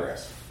the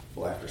progress.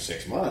 Well, after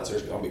 6 months,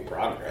 there's going to be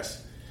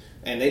progress,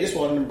 and they just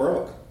wanted them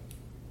broke.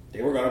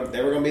 They were going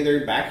to be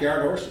their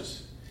backyard horses.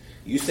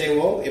 You say,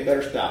 "Whoa, it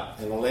better stop."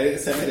 And the lady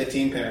that sent me the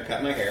team pinner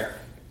cut my hair.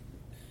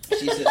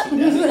 She said she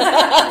doesn't.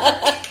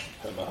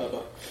 Hubba,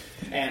 hubba.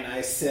 And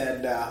I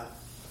said,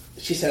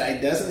 she said,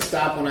 "It doesn't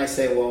stop when I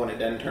say whoa, and it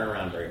doesn't turn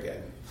around very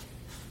good."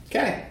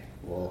 Okay,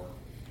 well,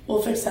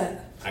 we'll fix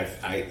that.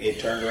 It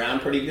turned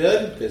around pretty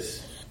good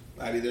because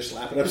I'd either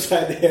slap it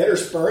upside the head or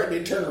spur it, and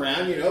it'd turn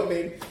around.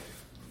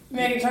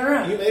 Make it turn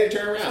around. You made it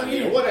turn around.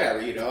 Whatever.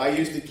 I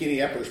used the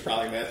Kenny Epper's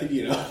probably method.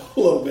 A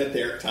little bit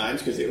there at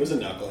times because it was a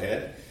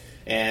knucklehead.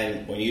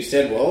 And when you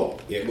said whoa,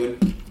 it would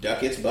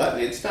duck its butt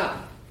and it'd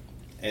stop.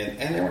 And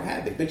they were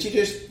happy. But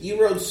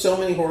you rode so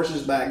many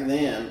horses back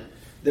then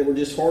that were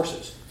just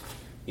horses.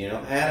 I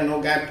had an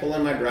old guy pull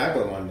in my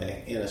driveway one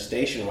day in a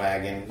station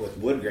wagon with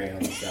wood grain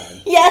on the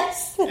side.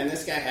 Yes. And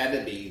this guy had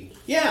to be,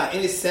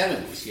 in his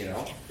 70s,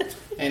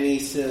 And he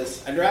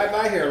says, "I drive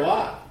by here a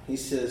lot." He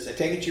says, "I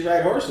take it you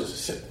ride horses." I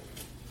said,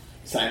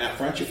 "Sign out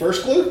front, your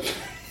first clue?"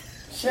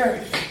 Sure.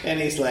 And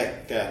he's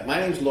like, "My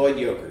name's Lloyd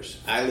Yokers.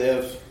 I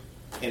live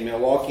in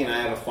Milwaukee, and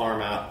I have a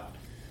farm out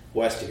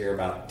west of here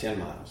about 10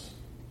 miles.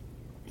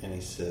 And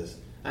he says,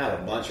 "I have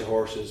a bunch of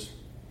horses.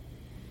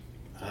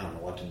 I don't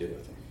know what to do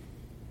with them."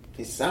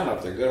 He says, "I don't know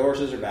if they're good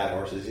horses or bad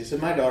horses." He said,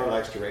 "My daughter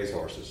likes to raise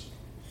horses."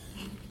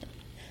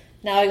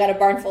 Now I got a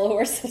barn full of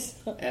horses.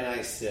 And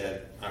I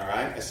said, "All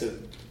right." I said,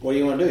 "What do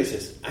you want to do?" He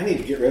says, "I need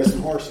to get rid of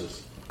some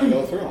horses.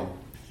 Go through them."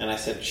 And I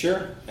said,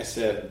 "Sure." I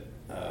said,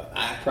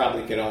 "I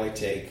probably could only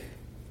take,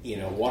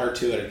 1 or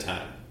 2 at a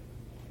time."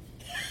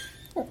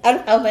 Out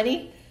of how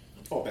many?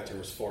 Oh, I bet there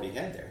was 40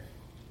 head there.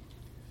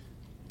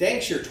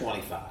 Dang sure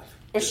 25.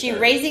 Was she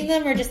raising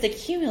them or just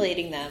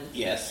accumulating them?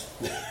 Yes.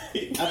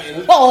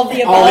 All of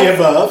the above. All the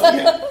above.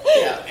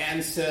 Yeah.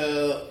 And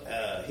so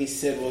he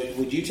said, "Well,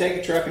 would you take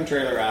a truck and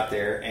trailer out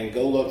there and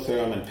go look through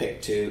them and pick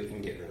 2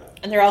 and get rid of them?"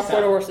 And they're all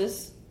quarter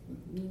horses?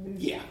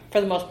 Yeah. For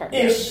the most part.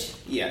 Ish.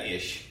 Yeah,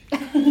 ish.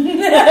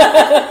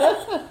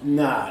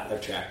 Not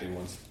attractive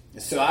ones.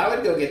 So I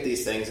would go get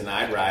these things and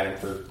I'd ride them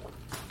for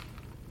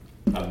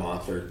a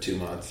month or 2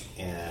 months,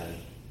 and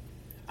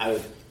I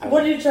would.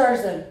 What do you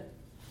charge them?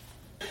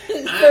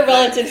 For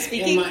relative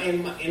speaking.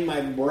 In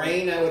my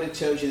brain, I would have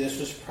told you this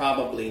was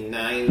probably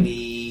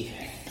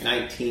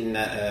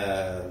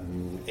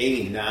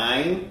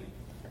 1989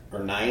 or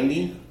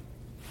 90.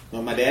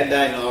 Well, my dad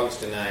died in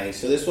August of 90,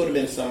 so this would have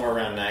been somewhere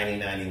around 90,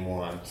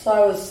 91. So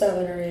I was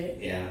 7 or 8.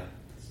 Yeah,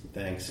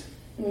 thanks.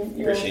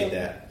 You're Appreciate welcome.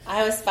 that.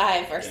 I was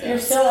 5 or 6. You're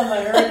still on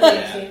my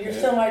hurricane team. You're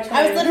still my child.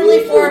 I was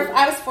literally 4.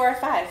 I was 4 or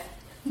 5.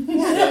 So,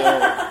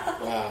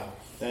 wow,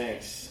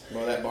 thanks.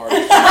 Well, that bar. You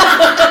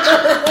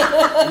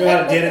know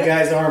how to dent a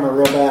guy's armor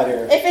real bad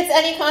here. If it's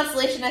any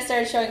consolation, I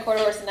started showing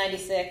quarter horse in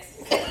 96.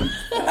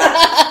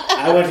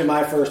 I went to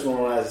my first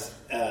one When I was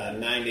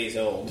 9 days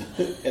old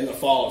in the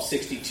fall of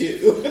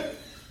 62.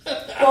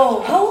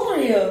 Oh, how old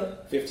are you?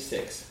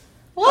 56.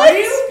 What? Are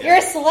you? You're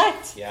a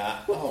select. Yeah.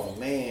 Oh,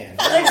 man.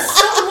 Like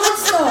so much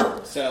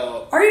so.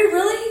 So, Are you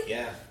really?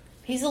 yeah.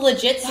 He's a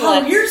legit Wow,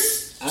 select. you're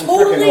I'm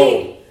totally. freaking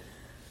old.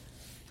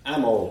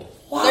 I'm old.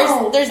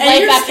 Wow. There's and life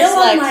you're after still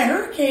select. on my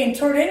hurricane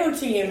tornado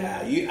team.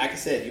 Yeah, like I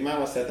said, you might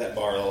want to set that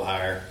bar a little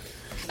higher.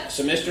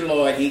 So Mr.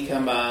 Lloyd, he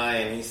come by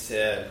and he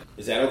said,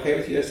 "Is that okay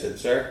with you?" I said,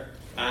 "Sir,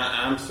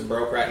 I'm so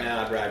broke right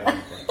now, I'd ride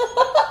anything."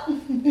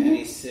 And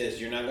he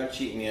says, "You're not going to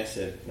cheat me?" I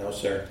said, "No,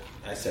 sir."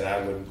 I said, "I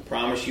would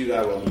promise you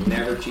I will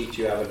never cheat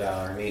you out of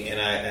 $1."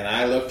 And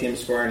I looked him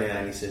square in the eye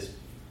and he says,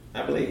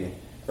 "I believe you."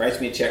 Writes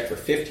me a check for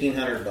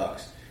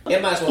 $1,500.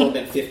 It might as well have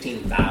been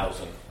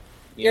 $15,000.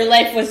 Your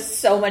life was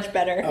so much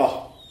better.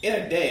 Oh, in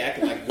a day,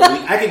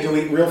 I could go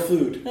eat real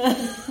food.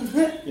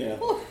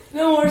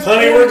 No more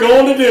Honey, spam. we're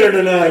going to dinner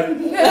tonight.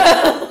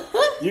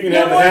 You can No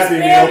have a more Happy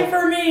spam Meal.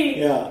 for me.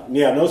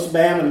 Yeah, no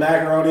spam and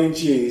macaroni and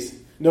cheese.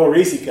 No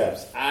Reese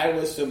cups. I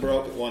was so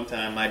broke at one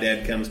time, my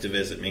dad comes to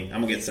visit me.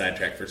 I'm going to get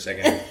sidetracked for a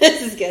second.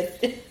 This is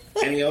good.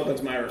 And he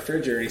opens my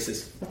refrigerator and he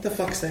says, "What the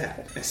fuck's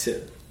that?" I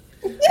said,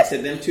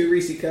 "Them 2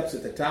 Reese cups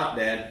at the top,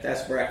 Dad,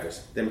 that's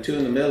breakfast. Them 2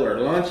 in the middle are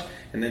lunch,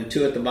 and then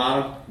 2 at the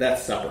bottom,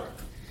 that's supper."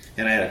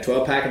 And I had a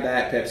 12-pack of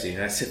Diet Pepsi.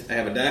 And I said, "I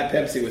have a Diet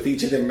Pepsi with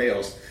each of them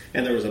meals."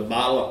 And there was a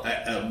bottle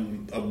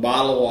of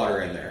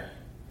water in there.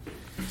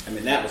 I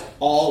mean, that was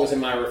all was in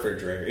my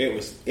refrigerator. It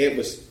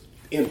was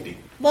empty.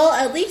 Well,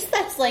 at least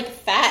that's like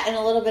fat and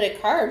a little bit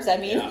of carbs. I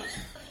mean,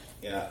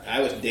 Yeah. I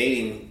was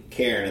dating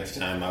Karen at the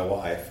time, my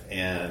wife,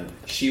 and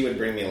she would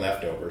bring me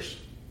leftovers.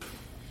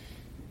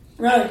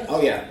 Right.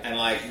 Oh yeah, and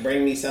like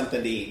bring me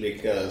something to eat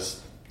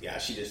because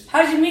she just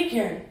How'd you meet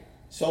Karen?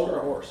 sold her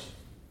a horse.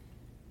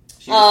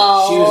 She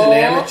was an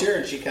amateur,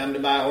 and she come to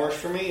buy a horse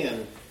for me,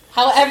 and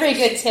how every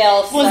good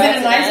tale Was it a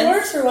starts nice and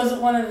horse or was it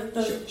one of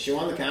the? she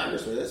won the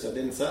Congress with it, so it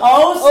didn't sell.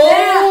 Oh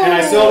snap! And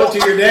I sold it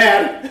to your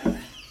dad.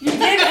 You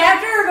did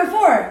after or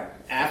before?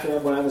 After,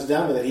 when I was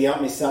done with it, he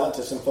helped me sell it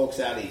to some folks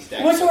out east.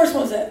 Which horse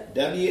was it?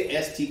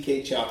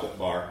 WSTK Chocolate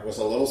Bar. It was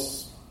a little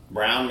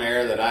brown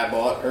mare that I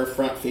bought. Her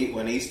front feet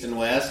went east and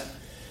west.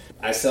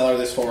 I sell her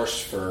this horse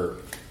for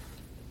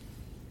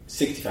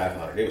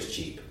 $6,500. It was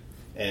cheap.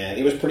 And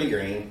it was pretty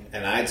green.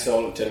 And I'd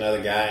sold it to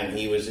another guy, and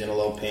he was in a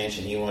little pinch,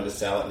 and he wanted to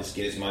sell it and just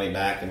get his money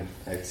back, and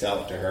I'd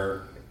sell it to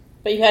her.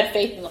 But you had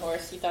faith in the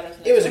horse. You thought it was.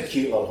 It was a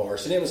cute little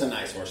horse, and it was a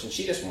nice horse, and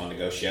she just wanted to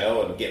go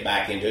show and get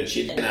back into it.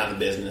 She'd been out of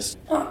the business.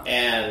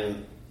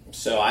 And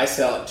so I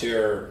sell it to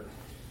her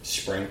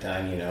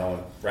springtime,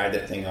 and ride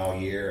that thing all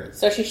year.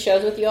 So she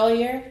shows with you all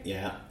year?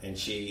 Yeah, and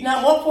she... Now,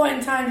 at what point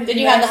in time did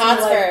you have the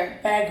hots actually, for her?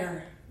 Bag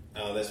her?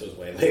 Oh, this was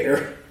way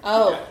later.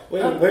 Oh.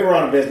 Yeah, We were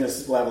on a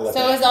business level at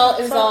So that it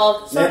was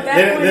all. So at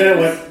that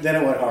point then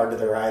it went hard to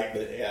the right.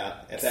 But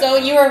yeah. At that So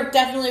point. you were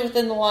definitely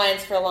within the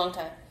lines for a long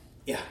time.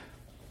 Yeah.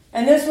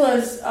 And this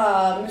was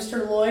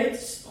Mr.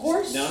 Lloyd's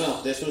horse?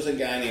 No. This was a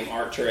guy named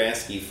Art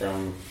Taraski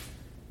from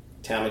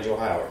Talmadge,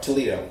 Ohio, or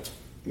Toledo.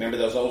 Remember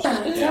those old...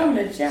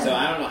 Talmadge, yeah. So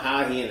I don't know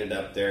how he ended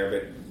up there,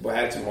 but we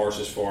had some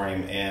horses for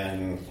him,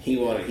 and he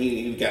got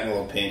in a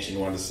little pinch and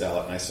wanted to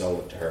sell it, and I sold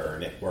it to her,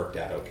 and it worked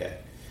out okay.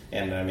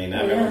 And I mean,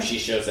 I remember she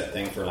shows that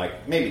thing for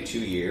like maybe 2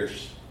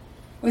 years.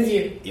 With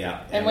you?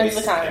 Yeah. And when's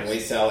the Congress? And we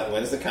sell it.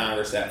 When's the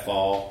Congress that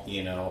fall?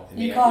 You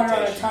caught her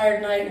on a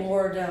tired night and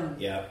wore her down.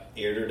 Yeah,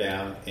 eared her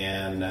down,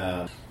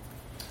 and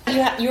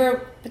You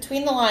were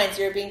between the lines.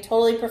 You were being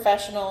totally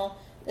professional.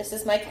 This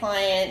is my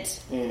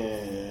client.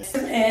 and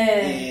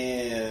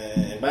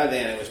by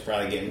then it was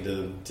probably getting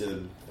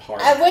to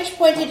hard. At which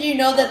point did you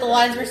know that the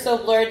lines were so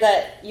blurred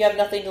that you have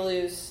nothing to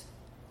lose?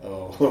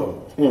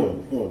 Oh,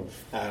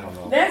 I don't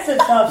know. That's a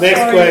tough next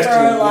story question. for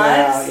our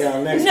lives.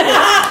 Next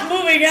question.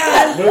 Moving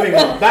on. Moving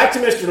on. Back to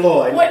Mr.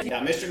 Lloyd.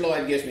 Now, Mr.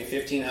 Lloyd gives me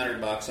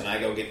 $1,500, and I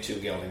go get 2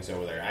 geldings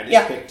over there. I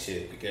just picked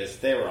 2 because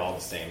they were all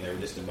the same. They were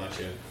just a bunch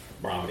of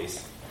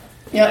Brombies.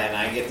 Yep. And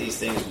I get these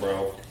things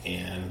broke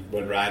and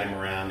would ride them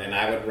around, and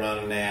I would run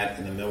an ad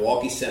in the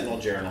Milwaukee Sentinel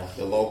Journal,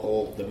 the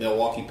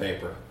Milwaukee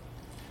paper,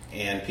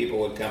 and people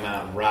would come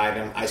out and ride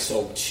them. I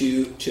sold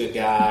 2 to a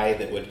guy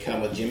that would come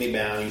with Jimmy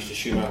Bound. He used to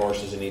shoe my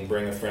horses, and he'd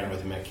bring a friend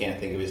with him. I can't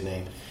think of his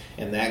name.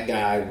 And that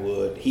guy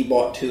he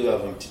bought 2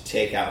 of them to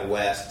take out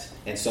west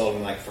and sold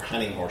them like for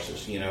hunting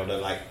horses, to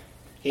like...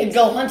 And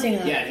go hunting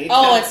on. Yeah.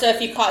 And so if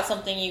you caught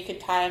something, you could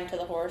tie him to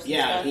the horse.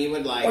 Yeah, he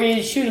would like... Or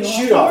you'd shoot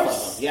off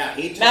horse. of them.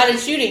 Yeah, mounted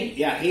shooting.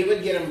 Yeah, he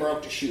would get them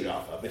broke to shoot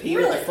off of. But he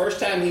was the first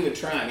time he would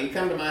try them. He'd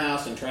come to my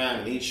house and try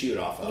them, and he'd shoot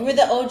off of them. You were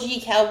the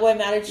OG cowboy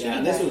mounted shooting. Yeah,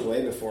 and this guy. was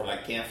way before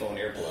like Campo and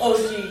earplugs.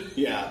 OG.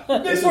 Yeah.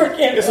 This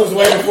was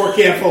way before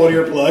Campo and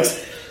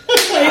earplugs.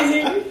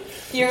 Crazy.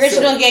 The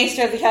original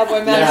gangster of the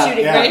cowboy mounted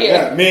shooting right here.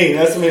 Yeah, me.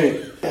 That's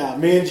me. Yeah,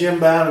 me and Jim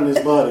Bound and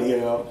his buddy,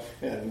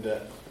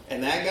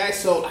 And that guy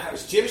sold... It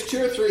was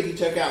 2 or 3 he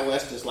took out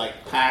west as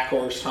like pack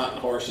horse, hunting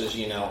horses,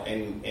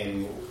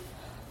 and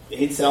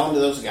he'd sell them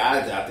to those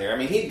guides out there. I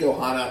mean, he'd go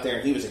hunt out there,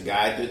 and he was a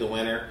guide through the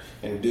winter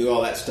and do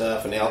all that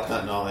stuff and elk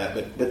hunt and all that.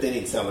 But then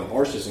he'd sell them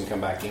horses and come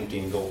back empty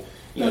and go,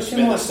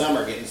 spend the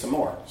summer getting some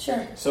more.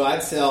 Sure. So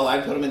I'd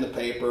put them in the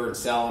paper and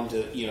sell them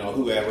to,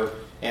 whoever.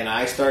 And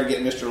I started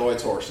getting Mr.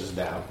 Lloyd's horses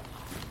down.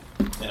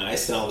 And I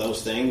sell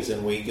those things,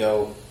 and we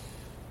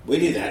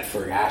did that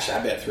for, I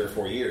bet 3 or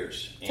 4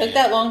 years. Took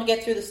that long to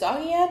get through the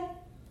stock you had?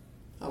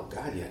 Oh,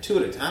 God, yeah. 2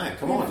 at a time.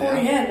 Come on Before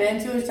now. you had,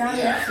 man. 2 at a time.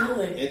 Yeah.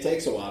 Absolutely. It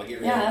takes a while to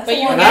get rid Yeah, of that's But a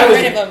you were lot. getting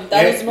rid of them.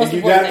 That was the most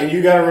important thing. And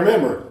you got to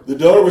remember, the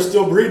daughter was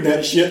still breeding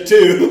that shit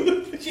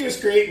too. She was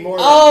creating more.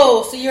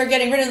 Oh, so you were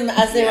getting rid of them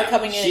as they were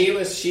coming in. She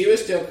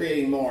was still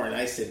creating more, and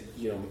I said,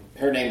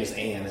 her name was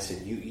Ann. I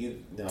said,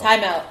 no.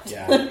 Time out.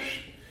 Yeah.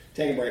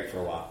 Take a break for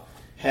a while.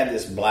 had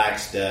this black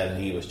stud,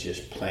 and he was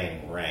just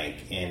plain rank,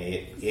 and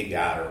it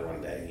got her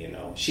one day, you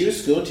know. She was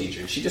a school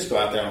teacher, and she'd just go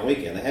out there on the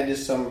weekend. They had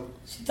just some...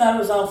 She thought it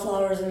was all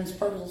flowers and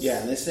sparkles. Yeah,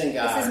 and this thing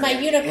got her. This is my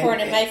unicorn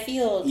in my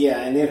field.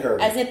 Yeah, and it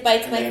hurt her. As it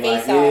bites my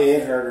face off. off.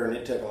 It hurt her, and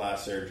it took a lot of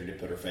surgery to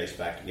put her face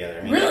back together.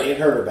 I mean, really? It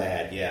hurt her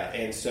bad, yeah.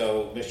 And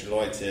so Mr.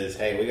 Lloyd says,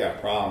 hey, we got a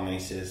problem. And he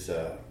says,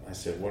 I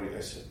said, what do you...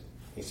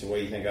 He said, what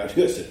do you think I'll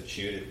do? I said,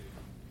 shoot it.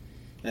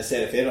 And I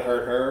said, if it'll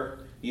hurt her,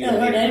 you don't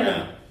get it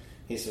around.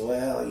 He said,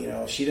 well, you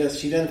know, she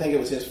doesn't think it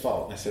was his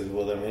fault. And I said,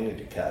 well, then we need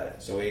to cut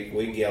it. So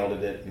we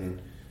gelded it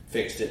and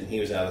fixed it, and he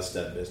was out of the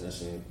stud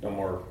business and no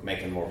more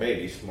making more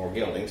babies, more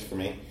geldings for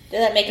me.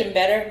 Did that make him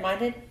better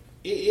minded?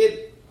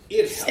 It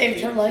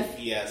saved her life.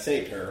 Yeah, it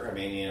saved her. I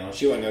mean, you know,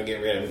 she wasn't going to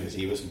get rid of him because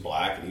he was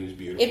black and he was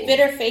beautiful. It bit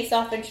her face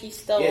off, and she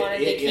still wanted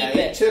to keep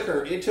it.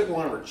 It took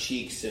one of her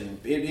cheeks, and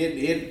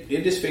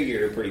it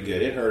disfigured her pretty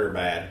good. It hurt her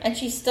bad. And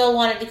she still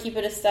wanted to keep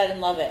it a stud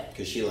and love it.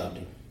 Because she loved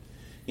him.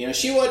 You know,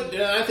 she would.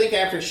 I think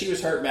after she was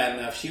hurt bad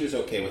enough, she was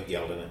okay with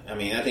gelding it. I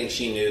mean, I think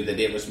she knew that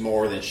it was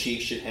more than she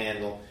should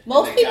handle.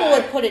 Most people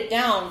would put it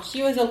down.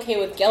 She was okay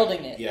with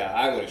gelding it. Yeah,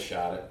 I would have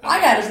shot it.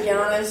 I got to be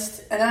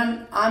honest, and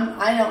I'm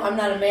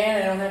not a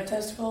man. I don't have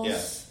testicles.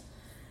 Yeah.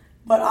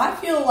 But I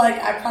feel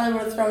like I probably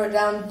would have thrown it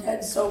down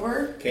dead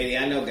sober. Katie,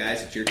 I know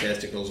guys that your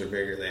testicles are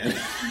bigger than.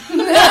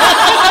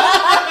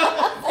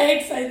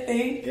 Thanks, I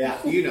think.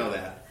 Yeah, you know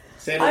that.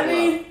 I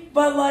mean,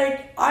 but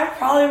like, I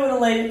probably would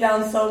have laid it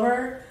down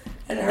sober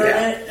and hurt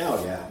it.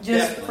 Oh, yeah.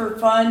 Just definitely. for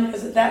fun,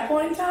 because at that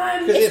point in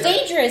time... It's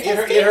dangerous.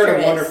 It hurt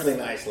a wonderfully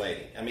nice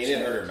lady. I mean, it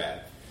hurt her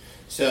bad.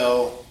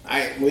 So,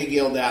 we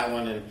gilled that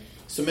one, and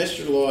so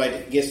Mr.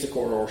 Lloyd gets the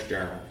Quarter Horse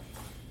Journal.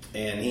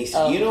 And he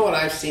said, you know what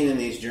I've seen in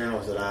these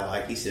journals that I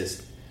like? He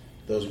says,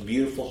 those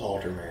beautiful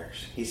halter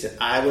mares. He said,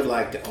 I would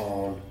like to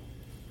own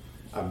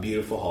a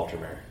beautiful halter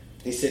mare.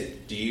 He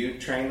said, do you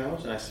train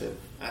those? And I said,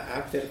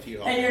 I've fit a few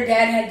halter. And your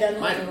dad had done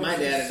halter horses. My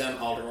dad had done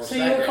halter horses. So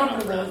you were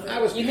comfortable with it.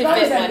 I was. You could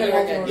fit one. You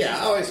were good. Yeah, I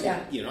always.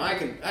 Yeah. You know, I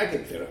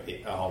could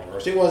fit a halter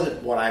horse. It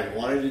wasn't what I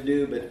wanted to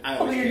do, but I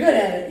always. Oh, you're good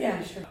at it.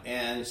 Yeah, sure.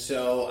 And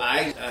so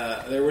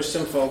there were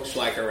some folks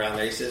like around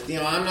there. He says, you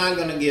know, I'm not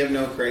going to give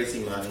no crazy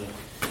money,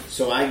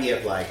 so I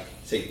give like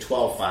say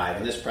 $12,500,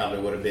 and this probably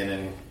would have been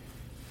in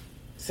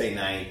say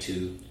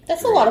 $92,000.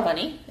 That's a lot of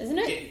money, isn't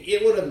it?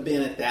 It would have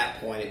been at that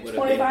point. It would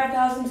have been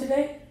 $25,000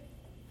 today.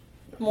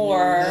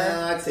 More.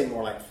 No, I'd say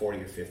more like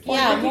 40 or 50.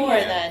 Yeah, more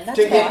then. That's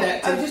to get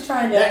that, I'm just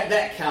trying to...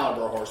 That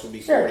caliber horse would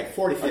be 40,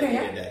 50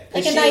 okay, a day.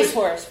 Like a nice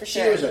horse, for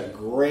sure. She was a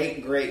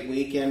great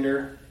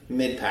weekender,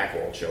 mid-pack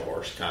World Show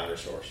horse,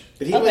 Congress horse.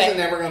 But he wasn't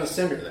never going to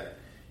send her there.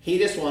 He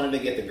just wanted to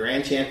get the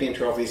Grand Champion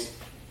trophies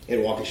in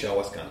Waukesha,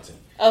 Wisconsin.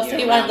 Oh, so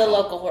he wanted the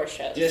local horse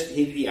shows.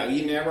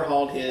 He never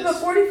hauled his... But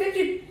 40,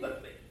 50...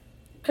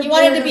 He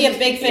wanted to be a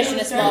big fish in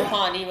a small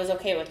pond. He was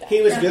okay with that.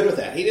 He was good with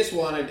that. He just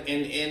wanted...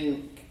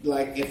 And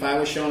like, if I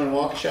was showing in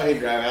Waukesha, he'd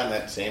drive out in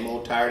that same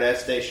old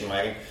tired-ass station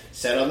wagon,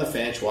 sit on the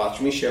fence,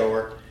 watch me show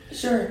her.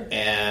 Sure.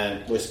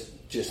 And was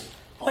just...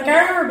 Like,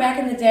 I remember back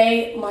in the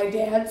day, my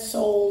dad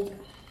sold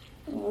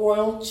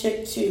Royal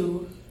Chick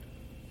 2.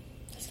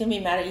 He's going to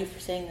be mad at you for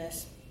saying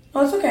this.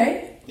 Oh, it's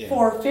okay. Yeah.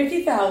 For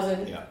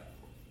 $50,000. Yeah.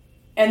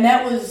 And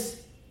that was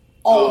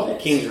all of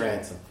it. King's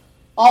Ransom.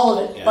 All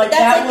of it. Yeah. Like,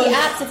 that's like the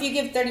apps. If you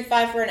give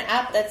 $35 for an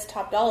app, that's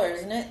top dollar,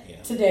 isn't it?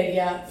 Yeah. Today,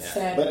 yeah.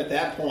 Sad. But at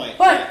that point...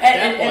 But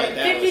at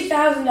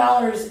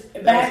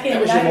 $50,000 back in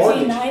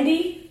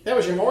 1990... That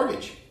was your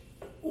mortgage.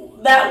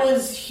 That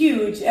was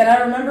huge. And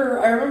I remember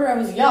I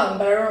was young,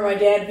 but I remember my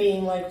dad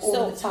being like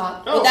over the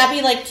top. Would that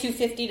be like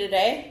 $250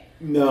 today?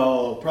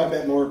 No,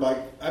 probably more like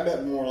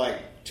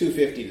 $250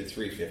 to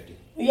 $350.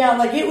 Yeah,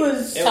 like it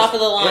was top of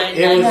the line.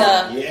 And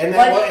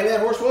that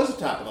horse was the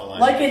top of the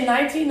line. Like in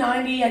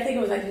 1990, I think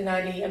it was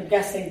 1990. I'm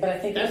guessing, but I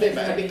think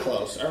that'd be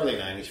close. Early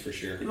 90s for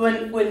sure.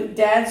 When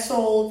Dad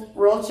sold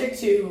Royal Chick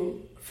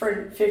 2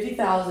 for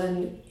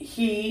 $50,000,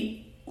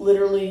 he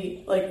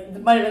literally might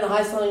have been the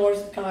highest selling horse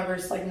in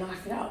Congress,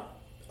 knocked it out.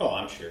 Oh,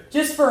 I'm sure.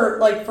 Just for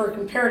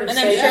comparative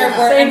sake.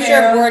 And I'm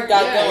sure word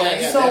got going.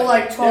 Yeah, so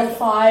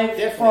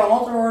 $12,500 for a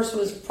halter horse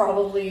was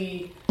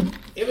probably.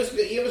 It was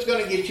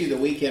going to get you the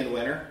weekend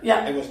winner.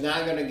 Yeah. It was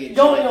not going to get you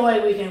going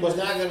away weekend. Was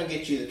not going to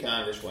get you the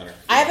Congress winner.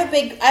 I have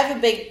a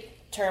big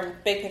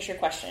picture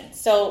question.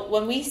 So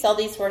when we sell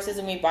these horses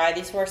and we buy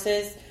these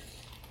horses,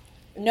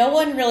 no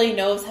one really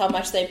knows how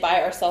much they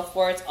buy or sell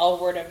for. It's all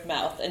word of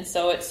mouth, and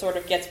so it sort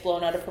of gets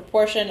blown out of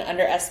proportion,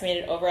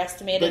 underestimated,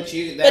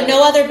 overestimated. But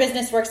no other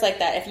business works like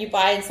that. If you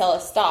buy and sell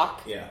a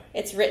stock,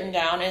 it's written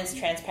down and it's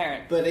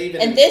transparent. But even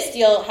in this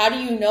deal, how do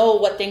you know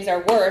what things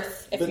are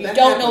worth if you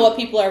don't know what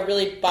people are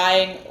really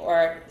buying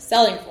or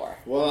selling for?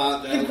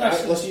 Well,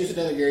 let's use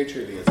another Gary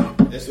Truviaism.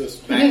 This was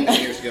back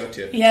years ago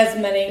too. He has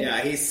many.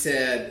 Yeah, he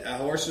said a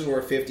horse is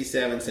worth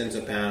 57 cents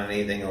a pound, and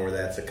anything over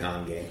that's a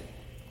con game.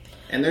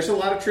 And there's a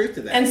lot of truth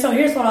to that. And so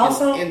here's what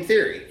also... In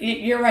theory.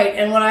 You're right.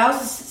 And what I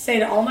also say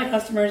to all my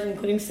customers,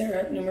 including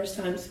Sarah numerous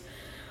times,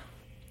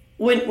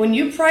 when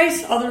you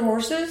price other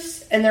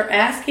horses and they're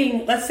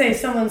asking... Let's say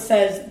someone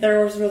says their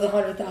horse is worth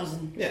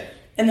 $100,000. Yeah.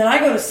 And then I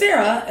go to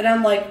Sarah and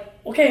I'm like,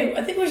 okay,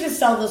 I think we should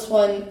sell this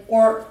one,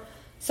 or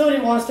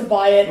somebody wants to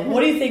buy it.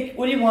 What do you think?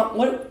 What do you want?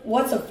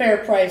 What's a fair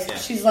price? Yeah.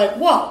 She's like,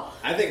 well,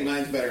 I think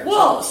mine's better.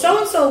 well,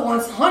 so-and-so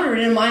wants 100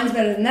 and mine's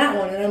better than that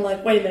one. And I'm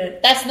like, wait a minute.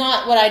 That's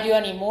not what I do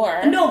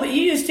anymore. No, but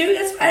you used to.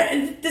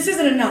 This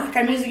isn't a knock.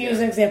 I'm using you as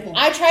an example.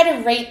 I try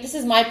to rate, this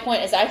is my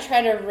point, is I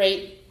try to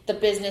rate the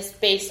business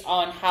based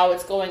on how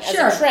it's going as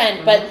a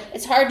trend, but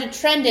it's hard to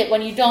trend it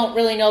when you don't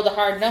really know the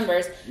hard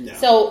numbers. No.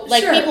 So,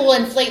 people will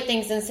inflate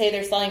things and say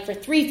they're selling for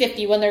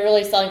 $350 when they're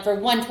really selling for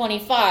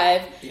 $125.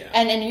 Yeah.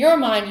 And in your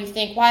mind, you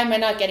think, why am I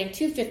not getting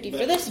 $250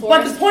 for this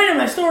horse? But the point of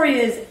my story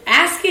is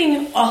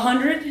asking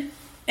 100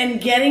 and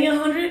getting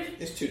 100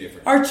 It's two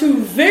different. are two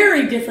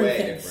very different Way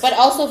things. different. But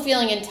also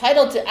feeling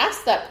entitled to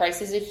ask that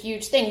price is a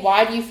huge thing.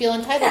 Why do you feel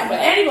entitled Yeah, to but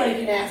it? anybody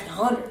can ask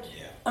 100. Yeah.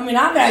 I mean,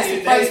 I've asked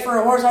the price for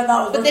a horse I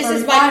thought was But worth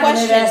this is 35 my and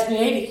they've asked me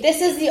question. 80.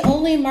 This is the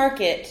only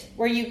market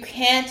where you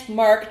can't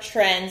mark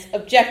trends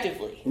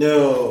objectively.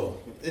 No,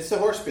 it's the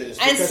horse business.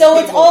 And because so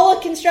it's people- all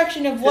a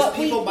construction of because what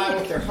people buy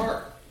with their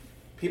heart.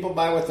 People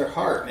buy with their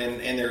heart, and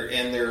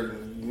they're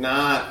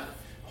not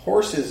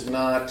horses.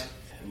 Not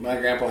my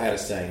grandpa had a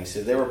saying. He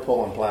said they were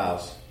pulling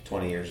plows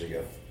 20 years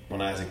ago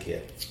when I was a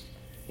kid.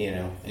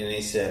 And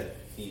he said,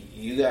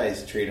 "You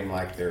guys treat them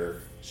like they're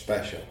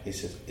special." He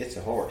says, "It's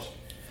a horse."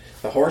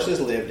 The horses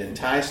lived in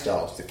tie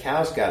stalls. The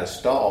cows got a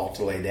stall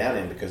to lay down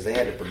in because they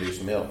had to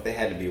produce milk. They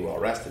had to be well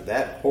rested.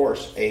 That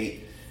horse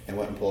ate and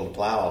went and pulled a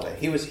plow all day.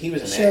 He was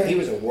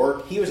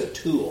a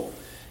tool.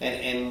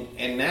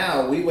 And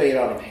now we wait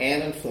on him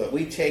hand and foot.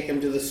 We take him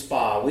to the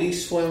spa. We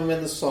swim him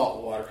in the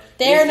salt water.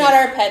 They're not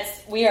our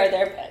pets. We are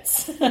their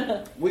pets.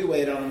 We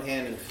wait on them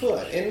hand and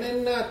foot. And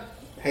then,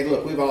 hey,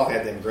 look, we've all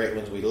had them great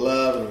ones we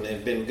love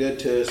and been good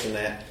to us and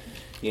that,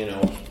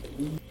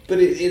 But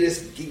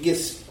it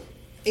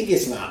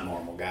gets not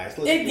normal, guys.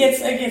 It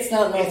gets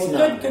not normal. It's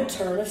not Good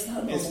term. It's not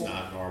normal. It's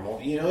not normal.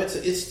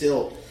 It's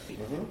still.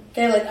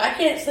 Okay, like I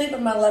can't sleep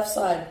on my left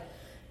side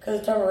because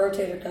it's on a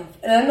rotator cuff,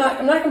 and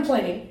I'm not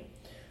complaining.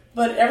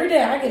 But every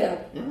day I get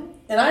up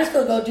and I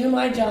still go do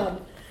my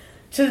job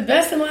to the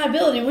best of my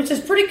ability, which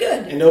is pretty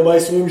good. And nobody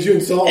swims you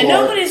in salt And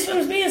water. nobody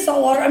swims me in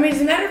salt water. I mean,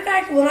 as a matter of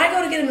fact, when I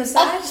go to get a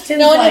massage, Tim's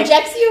no one like,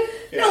 injects you?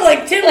 no,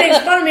 like Tim makes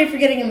fun of me for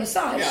getting a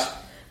massage, Yeah.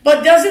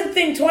 but doesn't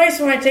think twice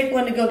when I take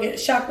one to go get a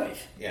shockwave.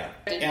 Yeah.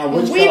 And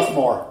which We- costs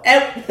more? I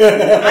think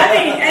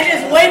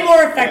it is way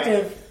more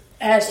effective.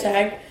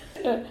 Hashtag.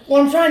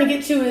 What I'm trying to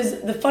get to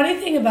is the funny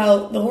thing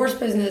about the horse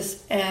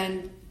business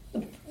and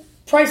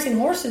pricing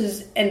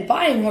horses and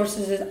buying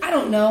horses is I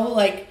don't know.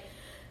 Like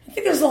I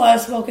think there's a lot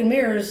of smoke and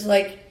mirrors.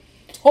 Like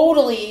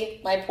Totally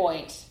my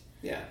point.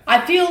 Yeah.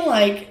 I feel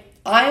like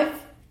I've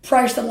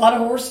priced a lot of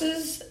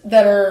horses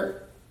that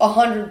are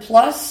 100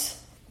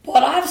 plus,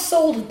 but I've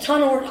sold a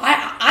ton of horses.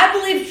 I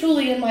believe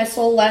truly in my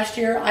soul last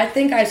year. I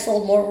think I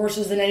sold more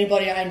horses than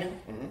anybody I know.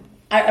 Mm-hmm.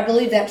 I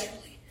believe that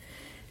truly.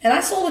 And I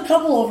sold a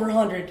couple over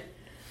 100.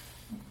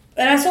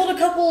 And I sold a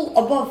couple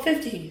above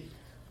 50.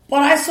 But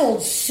I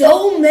sold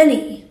so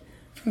many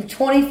from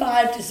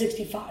 25 to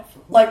 65.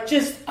 Like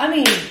just,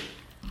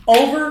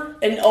 over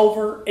and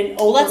over and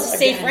over. Well, that's a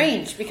safe again.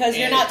 range because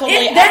you're not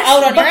totally That's-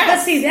 out on your but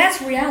ass. see,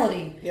 that's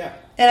reality. Yeah.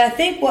 And I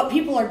think what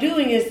people are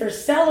doing is they're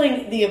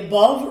selling the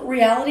above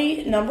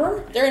reality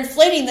number. They're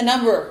inflating the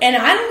number. And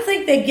I don't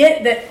think they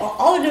get that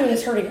all they're doing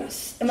is hurting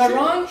us. Am I Sure,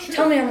 wrong? sure.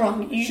 Tell me I'm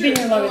wrong. You've been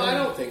here longer No, than I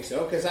me. don't think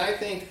so because I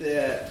think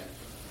that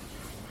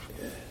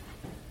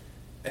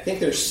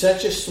there's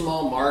such a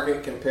small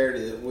market compared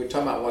to we're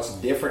talking about what's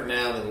different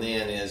now than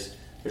then is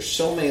there's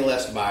so many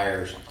less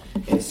buyers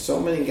and so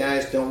many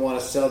guys don't want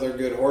to sell their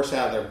good horse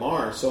out of their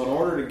barn. So in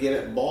order to get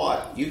it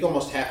bought, you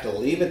almost have to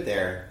leave it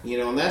there.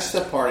 And that's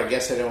the part I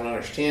guess I don't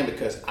understand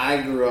because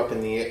I grew up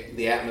in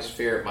the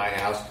atmosphere at my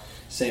house,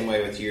 same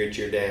way with you at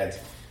your dad's.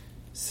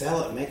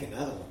 Sell it and make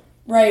another one.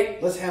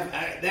 Right. Let's have.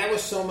 That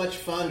was so much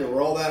fun to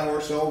roll that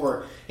horse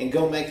over and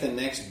go make the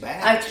next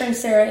batch. I turned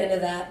Sarah into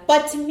that.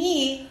 But to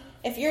me,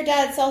 if your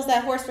dad sells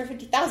that horse for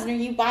 $50,000 or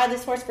you buy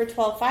this horse for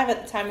 $12,500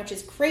 at the time, which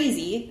is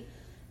crazy,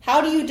 how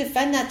do you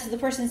defend that to the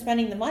person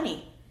spending the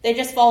money? They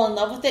just fall in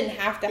love with it and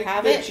have to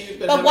have it.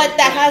 But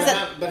that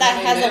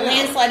has a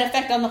landslide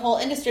effect on the whole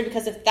industry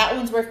because if that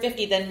one's worth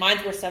 $50,000, then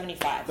mine's worth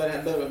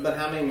 $75,000. But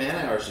how many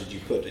man hours did you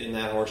put in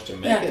that horse to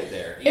make it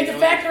there? You have to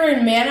factor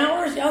in man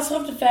hours. You also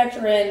have to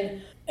factor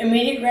in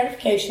immediate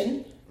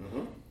gratification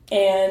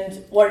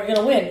and what you're going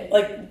to win.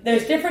 Like,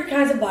 there's different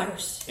kinds of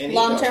buyers. And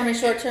Long-term and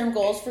short-term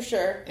goals for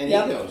sure. And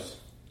Yep. egos.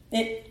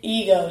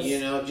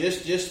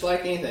 Egos. Just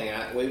like anything,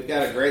 we've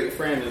got a great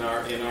friend in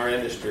our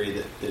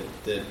industry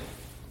that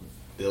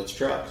builds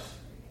trucks,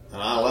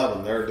 and I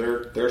love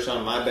them. They're some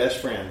of my best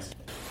friends.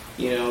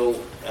 He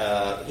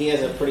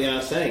has a pretty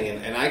honest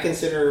saying, and I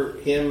consider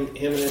him and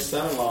his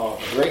son-in-law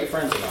great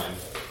friends of mine.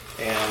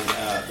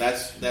 And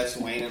that's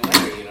Wayne and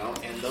Larry.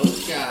 And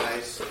those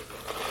guys.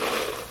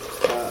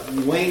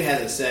 Wayne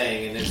has a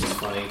saying, and this is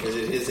funny because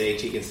at his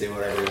age he can say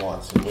whatever he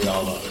wants, and we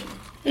all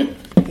love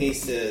it. He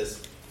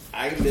says,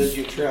 "I can build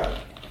you a truck.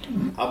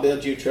 I'll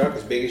build you a truck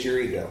as big as your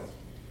ego."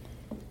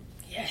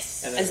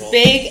 Yes. As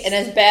big and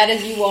as bad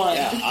as you want.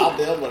 Yeah, I'll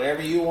build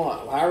whatever you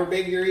want. However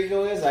big your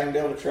ego is, I can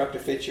build a truck to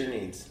fit your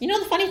needs. You know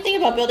the funny thing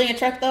about building a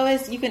truck, though,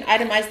 is you can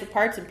itemize the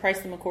parts and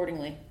price them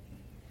accordingly.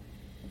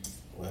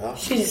 Well,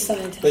 she's a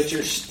scientist. But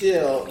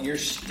you're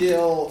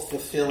still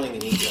fulfilling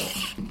an ego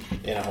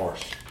in a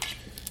horse.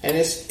 And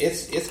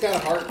it's got a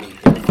heartbeat.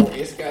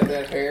 It's got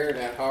that hair and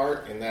that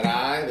heart and that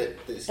eye.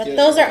 But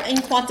those are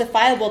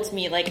inquantifiable to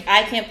me. Like,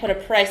 I can't put a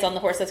price on the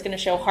horse that's going to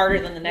show harder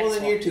than the next one. Well,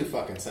 then you're too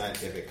fucking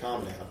scientific.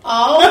 Calm down.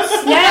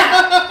 Oh,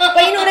 snap.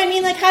 But you know what I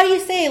mean? Like, how do you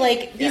say,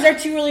 like, these are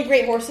two really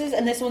great horses,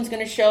 and this one's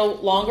going to show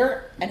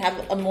longer and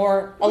have a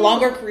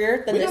longer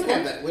career than this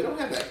one? We don't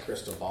have that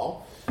crystal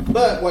ball.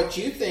 But what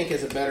you think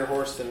is a better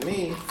horse than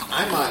me,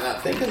 I might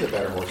not think is a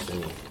better horse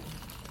than you.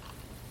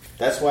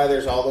 That's why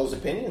there's all those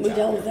opinions out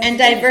there. And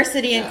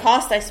diversity and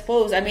cost, I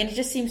suppose. I mean, it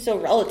just seems so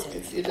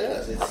relative. It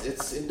does.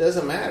 It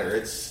doesn't matter.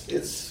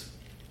 It's.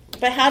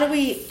 But how do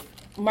we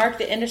mark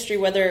the industry?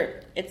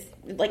 Whether it's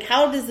like,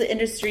 how does the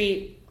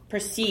industry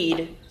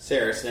proceed?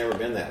 Sarah, it's never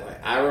been that way.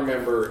 I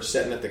remember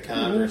sitting at the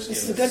Congress.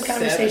 This is a good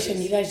conversation.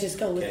 70s. You guys just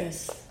go with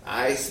this.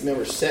 I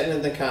remember sitting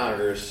at the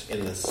Congress in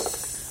the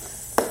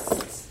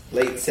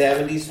late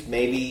 70s,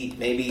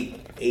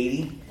 maybe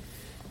 80,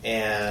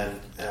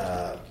 and.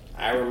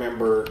 I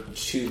remember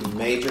two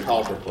major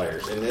halter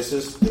players, and this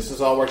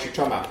is all what you're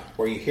talking about,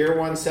 where you hear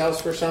one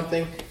sells for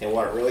something and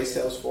what it really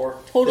sells for.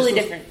 Totally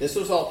different. This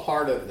was all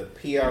part of the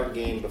PR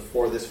game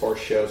before this horse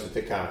shows at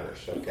the Congress.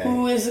 Okay.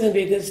 Ooh, this is going to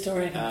be a good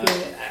story. I can feel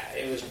it.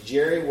 It was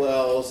Jerry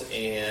Wells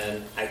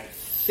and I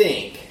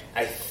think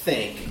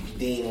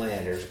Dean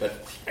Landers,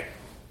 but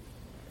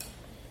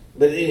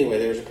anyway,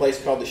 there was a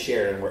place called the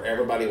Sheridan where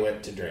everybody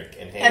went to drink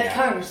and hang out. At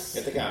Congress.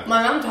 At the Congress.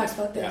 My mom talks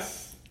about this.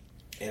 Yeah.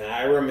 And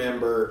I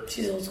remember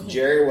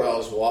Jerry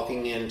Wells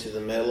walking into the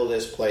middle of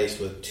this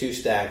place with 2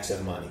 stacks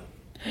of money.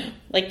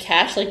 Like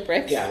cash, like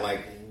bricks? Yeah,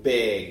 like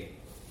big.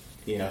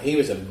 You know, he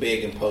was a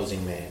big,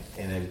 imposing man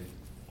and a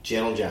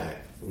gentle giant.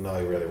 No,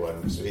 he really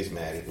wasn't. So he's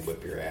mad. He could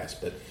whip your ass.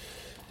 But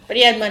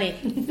he had money.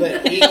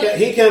 But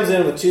he comes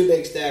in with 2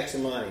 big stacks of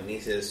money. And he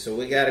says, so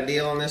we got a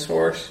deal on this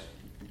horse?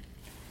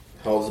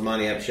 Holds the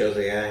money up, shows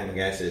the guy. And the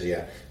guy says,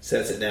 yeah.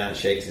 Sets it down and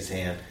shakes his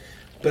hand.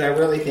 But I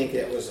really think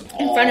that was all...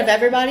 In front of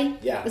everybody?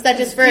 Yeah. Was that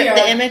just for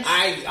the image?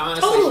 I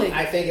honestly,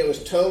 I think it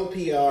was total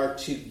PR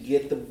to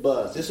get the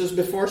buzz. This was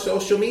before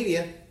social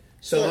media.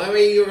 So the only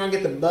way you were going to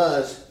get the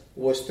buzz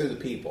was through the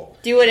people.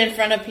 Do it in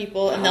front of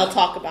people and they'll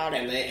talk about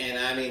it. And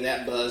I mean,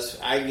 that buzz,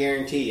 I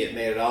guarantee it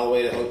made it all the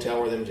way to the hotel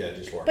where them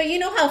judges were. But you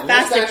know how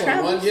fast it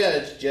travels? One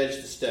judge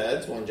judged the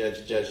studs, one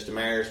judge judged the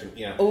mares.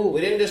 You know, we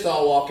didn't just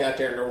all walk out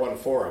there and there wasn't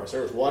 4 of us.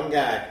 There was one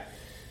guy,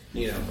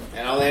 you know,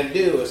 and all they had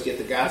to do was get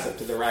the gossip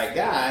to the right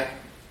guy.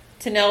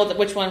 To know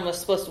which one was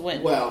supposed to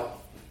win.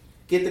 Well,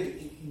 get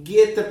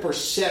the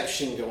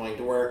perception going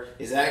to where,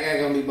 is that guy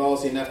going to be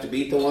ballsy enough to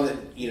beat the one that,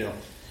 you know,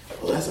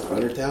 well, that's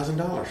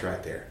 $100,000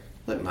 right there.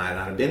 Well, it might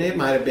not have been. It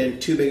might have been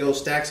 2 big old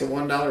stacks of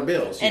 $1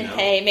 bills. And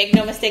hey, make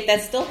no mistake,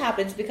 that still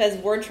happens because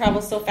word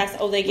travels so fast.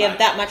 Oh, they give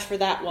that much for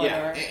that one.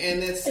 Yeah,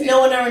 and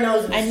no one ever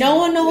knows. And no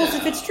one knows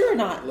if it's true or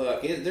not.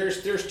 Look,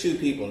 there's 2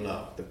 people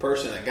know: the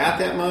person that got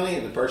that money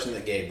and the person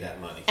that gave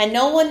that money. And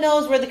no one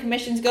knows where the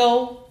commissions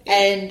go,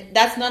 and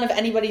that's none of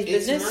anybody's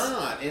business. It's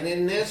not. And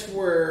then that's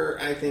where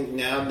I think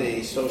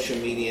nowadays social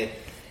media,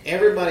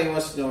 everybody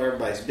wants to know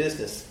everybody's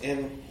business.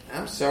 And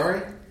I'm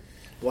sorry.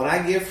 What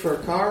I give for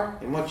a car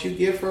and what you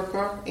give for a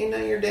car ain't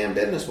none of your damn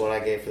business what I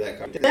gave for that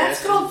car.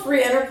 That's called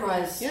free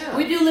enterprise. Yeah.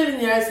 We do live in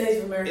the United States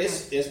of America.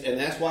 And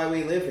that's why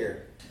we live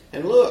here.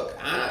 And look,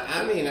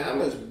 I mean, I'm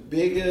as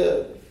big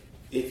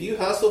if you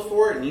hustle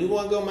for it and you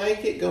want to go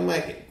make it, go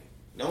make it.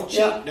 Don't cheat.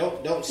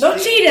 Yep.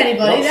 Don't cheat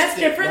anybody. That's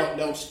different.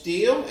 Don't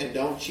steal and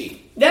don't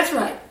cheat. That's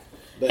right.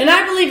 And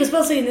I believe,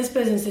 especially in this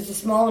business, it's a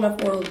small enough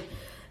world.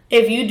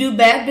 If you do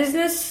bad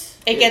business...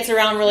 It gets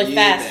around really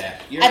fast.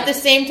 At the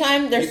same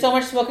time, there's so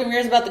much smoke and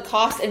mirrors about the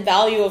cost and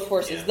value of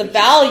horses. Yeah, the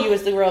value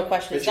is the real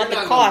question. It's not the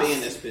cost. Be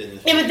in this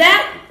business. Yeah, but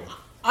that,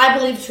 I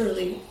believe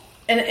truly,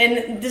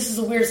 and this is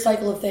a weird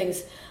cycle of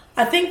things.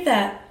 I think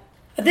I've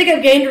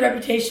gained a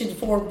reputation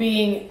for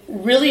being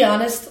really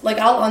honest. Like,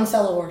 I'll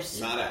unsell a horse.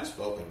 Not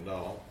outspoken at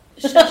all.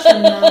 Shut your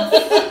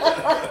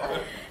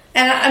mouth.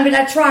 And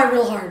I try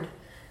real hard.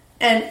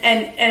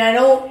 And I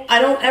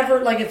don't ever,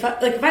 like if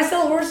I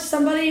sell a horse to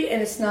somebody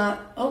and it's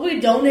not, we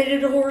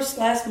donated a horse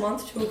last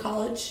month to a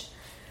college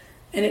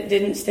and it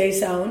didn't stay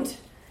sound,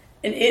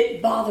 and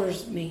it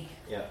bothers me.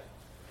 Yeah.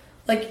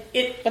 But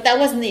that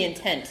wasn't the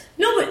intent.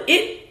 No, but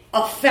it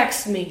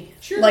affects me.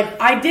 Sure. Like,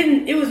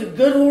 it was a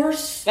good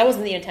horse. That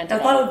wasn't the intent. I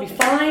thought it would be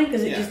fine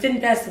because it just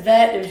didn't pass the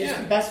vet. It was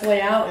just the best way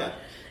out. Yeah.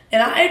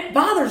 And it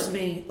bothers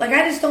me. Like,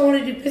 I just don't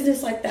want to do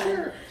business like that.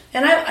 Sure.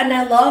 And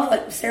I love,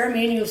 like, Sarah,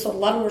 me and you have sold a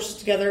lot of horses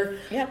together.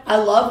 Yep. I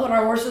love when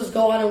our horses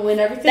go on and win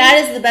everything.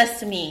 That is the best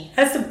to me.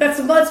 That's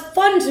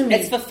fun to me.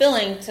 It's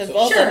fulfilling to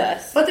both of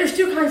us. But there's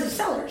 2 kinds of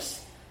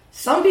sellers.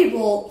 Some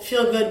people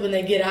feel good when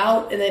they get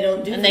out and they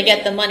don't do. And they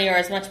get the money or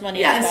as much money.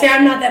 Yeah, as and possible. say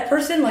I'm not that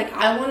person. Like,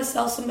 I want to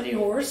sell somebody a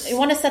horse. You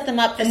want to set them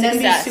up for and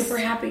success. then be super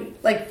happy.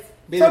 Like,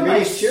 Be the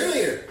biggest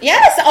cheerleader.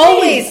 Yes,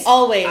 always,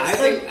 always. I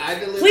think I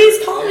delivered.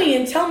 Please call me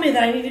and tell me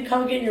that I need to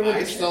come get in your I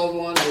wheelchair. sold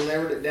one,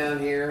 delivered it down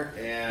here,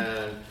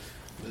 and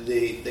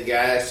the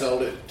guy I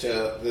sold it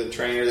to, the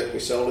trainer that we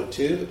sold it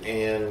to,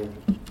 and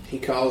he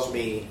calls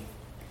me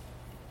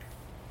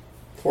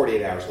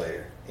 48 hours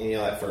later. And you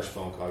know that first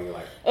phone call, you're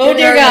like, oh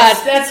dear God.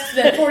 That's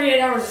the 48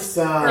 hours.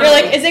 Son, You're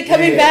like, is it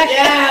coming back?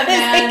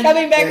 Yeah, Is it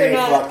coming back or I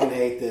not? fucking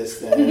hate this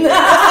thing. You're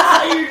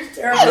They're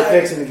terrified.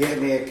 fixing to get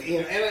me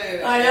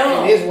I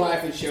know. And his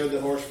wife had showed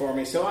the horse for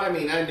me, so I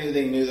mean, I knew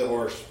they knew the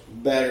horse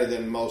better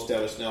than most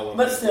of us know when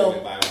But we still.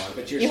 buy one.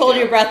 But You hold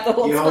your breath the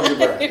whole You time. hold your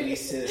breath. And he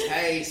says,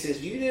 hey,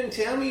 you didn't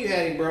tell me you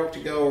had him broke to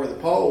go over the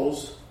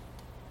poles.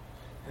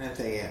 And I'm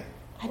thinking,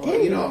 I well,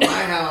 didn't. you know, at my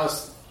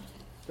house,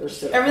 there's a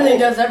set of Everything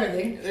poles. does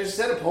everything. There's a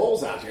set of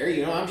poles out there.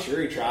 You know, I'm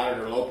sure he trotted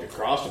or loped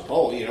across the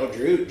pole. You know,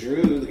 Drew,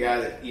 the guy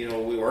that, you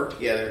know, we worked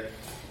together,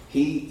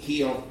 he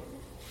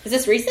Is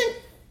this recent?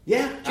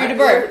 yeah. Drew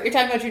DeBurr. You're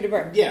talking about Drew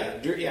DeBurr. Yeah,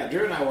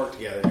 Drew and I work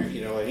together,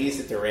 you know, and he's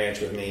at the ranch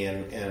with me,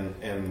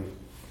 and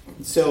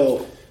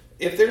so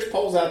if there's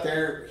poles out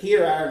there, he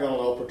or I are going to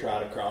lope or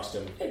trot across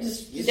them.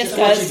 It's It's Just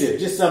what you 'cause. do.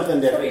 Just something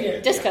different. What you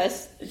do. Just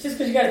cause. just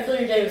because you got to fill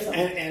your day with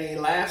something. And he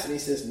laughs and he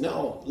says,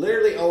 no,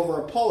 literally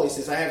over a pole. He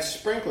says, I have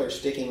sprinklers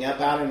sticking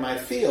up out in my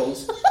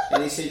fields.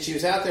 And he said she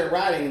was out there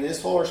riding and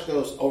this horse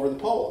goes over the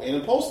pole.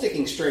 And the pole's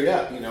sticking straight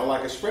up, you know,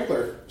 like a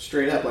sprinkler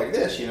straight up like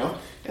this, you know.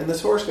 And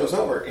this horse goes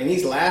over. And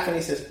he's laughing.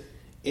 He says,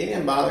 it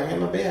didn't bother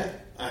him a bit.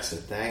 I said,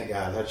 thank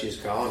God. I thought you was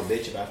calling a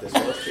bitch about this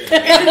horse. It's a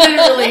bit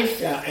of relief.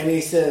 Yeah, and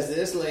he says,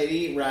 this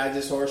lady rides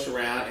this horse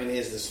around and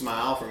is the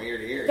smile from ear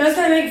to ear. Does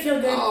that make you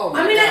feel good? Oh, my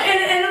I mean, God.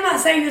 and I'm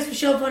not saying this for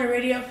Show Pony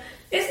Radio.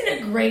 Isn't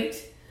it great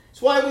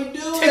That's why we do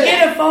to it.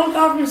 get a phone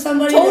call from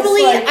somebody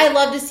Totally, that's like, I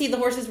love to see the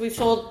horses we've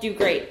sold do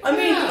great. I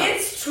mean, Yeah.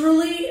 it's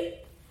truly...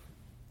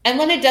 And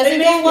when it doesn't It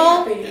makes go me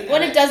well, happy.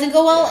 when it doesn't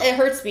go well, it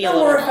hurts me a No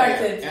little. more bit.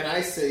 affected. And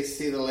I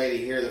see the lady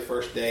here the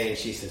first day, and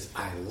she says,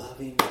 "I love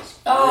him."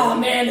 Oh,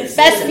 man. It's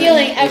Best so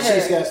feeling good. And ever.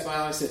 she's got a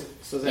smile. I said,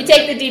 "So does that You mean-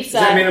 take the deep Does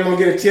that mean side. I'm going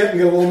to get a tip and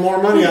get a little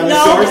more money on this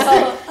No,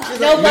 horse?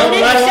 no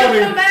bonus. I love She'll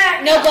him. come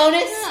back. No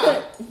bonus.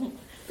 Yeah.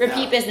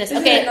 Repeat Yeah. business.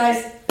 Isn't Okay, it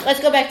nice? let's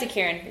go back to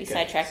Karen. We Okay,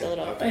 sidetracked so- a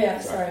little. okay, Oh, yeah,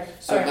 sorry.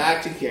 So All right.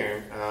 back to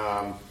Karen.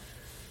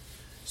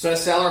 So I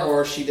sell her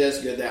horse. She does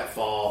good that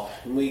fall,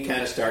 and we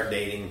kind of start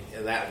dating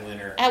that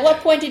winter. At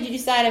what point did you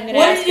decide I'm going to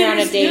What ask did you her on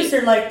a introduce date?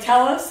 her? Like,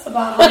 tell us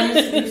about how you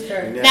introduced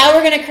her. No. Now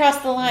we're going to cross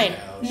the line.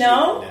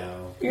 No?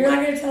 No. You're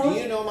not going to tell Do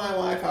us? you know my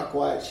wife? How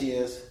quiet she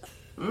is.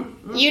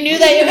 You knew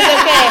that it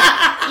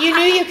was okay. You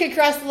knew you could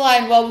cross the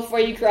line well before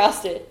you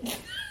crossed it.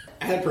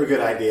 I had a pretty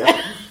good idea.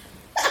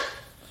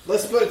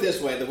 Let's put it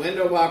this way: the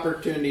window of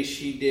opportunity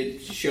she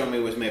did show me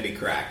was maybe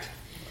cracked,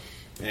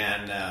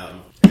 and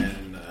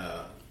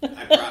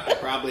I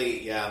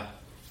probably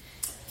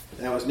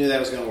knew that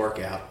was going to work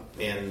out,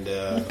 and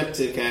went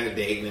to kind of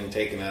dating and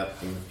taking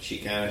up, and she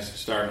kind of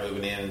started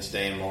moving in and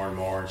staying more and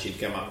more, and she'd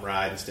come up and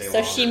ride and stay So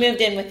longer. she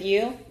moved in with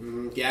you?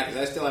 Yeah, because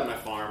I still had my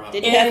farm up.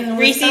 Did you In have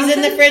Reese's in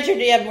Wisconsin? the fridge or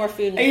do you have more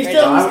food in the Are you fridge?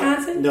 still in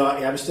Wisconsin? No,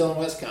 I'm still in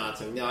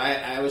Wisconsin. No,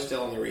 I was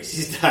still on the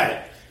Reese's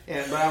diet,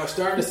 but I was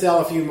starting to sell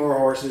a few more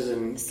horses,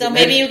 and So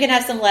maybe you can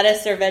have some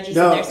lettuce or veggies in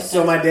No, there so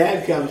sometimes. my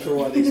dad comes for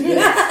one of these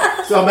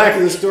visits. So I'm back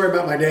to the story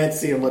about my dad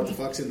seeing what the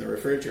fuck's in the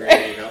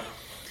refrigerator, you know.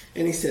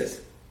 And he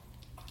says,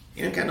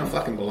 "You ain't got no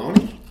fucking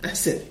bologna?" I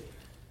said,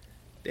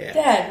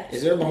 Dad.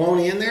 is there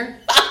bologna in there?"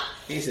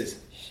 He says,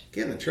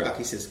 "Get in the truck."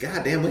 He says,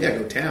 "God damn, we gotta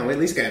go to town. We at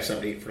least gotta have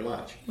something to eat for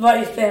lunch." What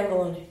is fan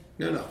bologna?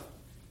 No.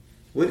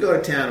 We go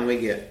to town and we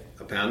get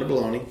a pound of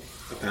bologna,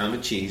 a pound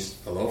of cheese,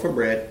 a loaf of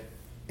bread,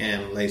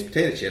 and Lay's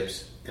potato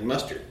chips and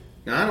mustard.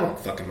 Now, I don't want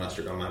fucking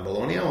mustard on my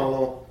bologna. I want a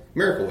little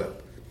Miracle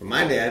Whip. But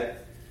my dad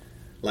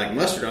liked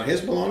mustard on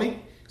his bologna,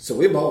 so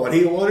we bought what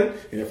he wanted,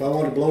 and if I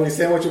wanted a bologna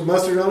sandwich with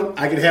mustard on it,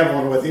 I could have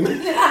one with him.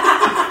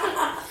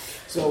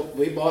 So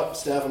we bought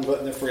stuff and put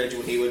in the fridge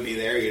when he would be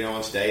there, you know,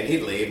 and stay, and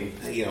he'd leave,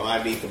 and, you know,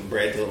 I'd eat the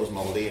bread till it was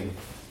moldy, and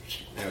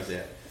that was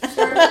it.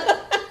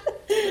 But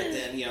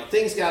then, you know,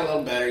 things got a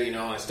little better, you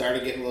know, and I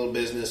started getting a little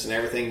business and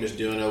everything was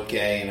doing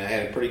okay, and I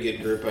had a pretty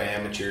good group of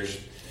amateurs,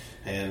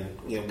 and,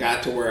 you know,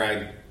 got to where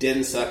I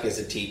didn't suck as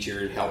a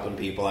teacher helping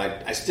people.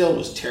 I still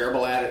was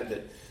terrible at it, but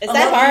Is I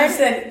that love when hard? You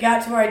said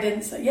got to where I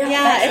didn't say. Yeah,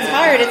 Yeah, it's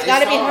hard. It's got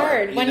to be hard,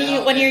 hard you when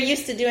know, when you're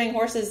used to doing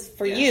horses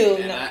for yeah, you.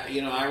 And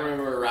I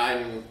remember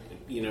riding,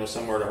 you know,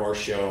 somewhere at a horse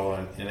show,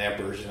 and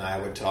Eppers and I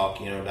would talk,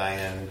 you know,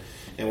 Diane,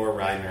 and we're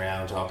riding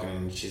around talking,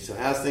 and she said,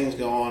 "How's things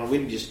going?"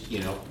 We'd just, you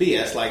know,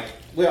 BS like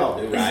we all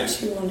do, right?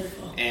 Isn't she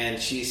wonderful?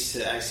 And she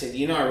said, I said,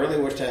 "You know, I really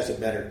wish I was a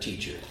better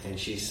teacher." And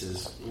she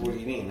says, "What do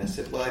you mean?" I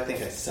said, "Well, I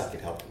think I suck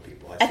at helping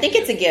people." I think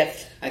it's a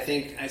gift. I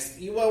think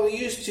well, we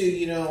used to,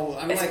 you know,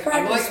 I'm It's like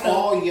practice, though.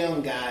 all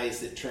young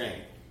guys that train.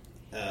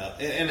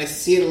 And I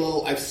see it a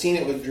little. I've seen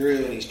it with Drew,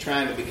 and he's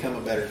trying to become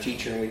a better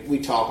teacher. And we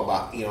talk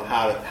about, you know,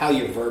 how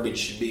your verbiage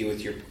should be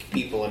with your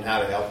people and how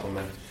to help them.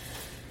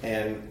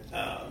 And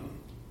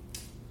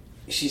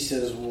she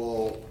says,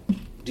 "Well,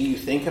 do you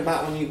think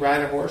about when you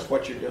ride a horse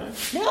what you're doing?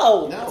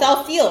 No, No. it's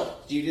all feel.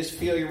 Do you just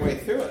feel your way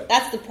through it?"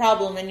 That's the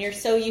problem, and you're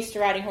so used to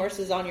riding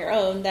horses on your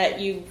own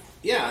that you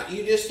Yeah,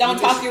 you just Don't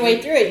talk your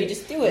way through it. You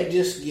just do it.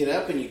 You just get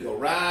up and you go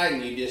ride,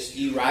 and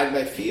you ride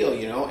by feel,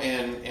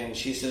 And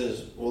she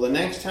says, well, the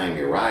next time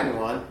you're riding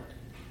one,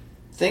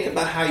 think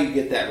about how you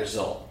get that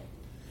result.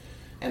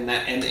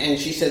 And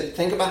she said,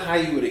 think about how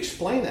you would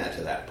explain that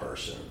to that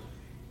person.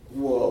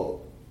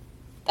 Well,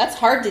 that's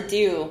hard to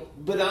do.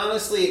 But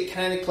honestly, it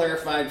kind of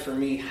clarified for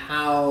me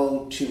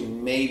how to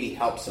maybe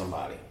help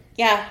somebody.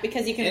 Yeah,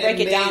 because you can break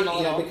it down a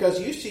little.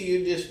 Because used to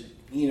you just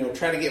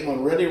try to get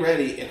one really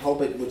ready and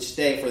hope it would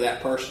stay for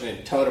that person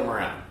and tote them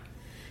around.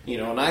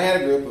 And I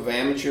had a group of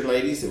amateur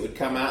ladies that would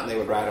come out and they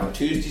would ride on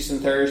Tuesdays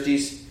and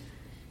Thursdays.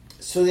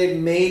 So they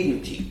made me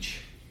teach.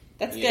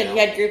 That's good. You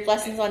had group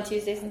lessons on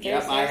Tuesdays and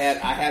Thursdays?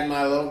 Yep, I had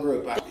my little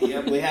group.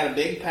 We had a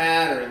big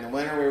pad, or in the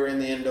winter we were in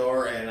the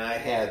indoor, and I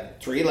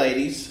had 3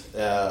 ladies.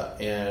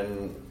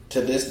 And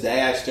to this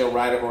day, I still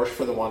ride a horse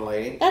for the one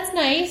lady. That's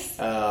nice.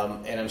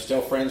 And I'm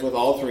still friends with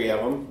all 3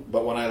 of them.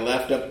 But when I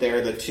left up there,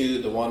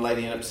 the one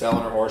lady ended up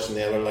selling her horse, and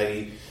the other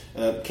lady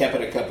kept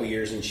it a couple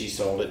years, and she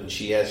sold it, and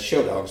she has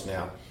show dogs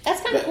now.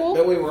 That's kind of cool.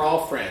 But we were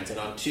all friends, and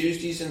on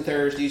Tuesdays and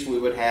Thursdays, we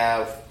would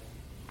have,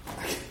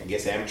 I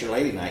guess, amateur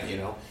lady night,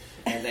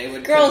 And they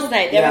would girls'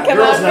 night. They would come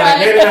girls' out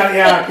night. and Maybe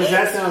not, because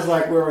that sounds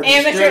like we were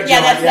amateur. Yeah,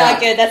 that's not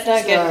good. That's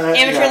not good.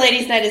 Amateur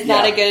ladies' night is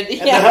not a good.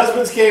 And the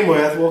husbands came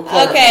with. We'll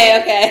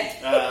okay.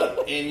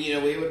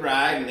 And we would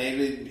ride, and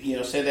they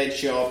would say they'd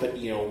show up at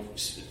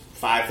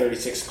 5:30,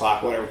 6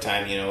 o'clock, whatever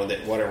time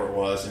that whatever it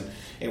was,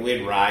 and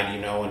we'd ride,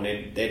 and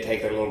they'd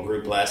take their little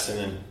group lesson,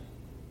 and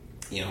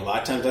a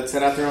lot of times I'd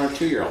sit out there on a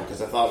 2-year-old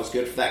because I thought it was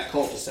good for that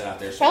colt to sit out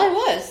there. So, probably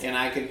was. And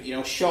I could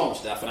show them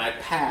stuff, and I'd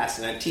pass,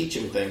 and I'd teach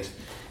them things.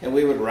 And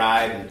we would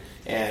ride,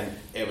 and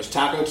it was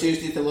Taco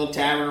Tuesday at the little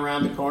tavern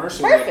around the corner,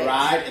 so we would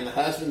ride, and the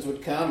husbands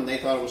would come, and they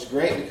thought it was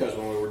great because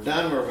when we were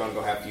done, we were going to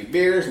go have a few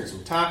beers and some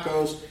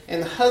tacos,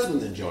 and the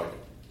husbands enjoyed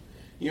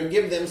it.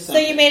 Give them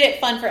something. So you made it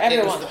fun for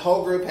everyone. The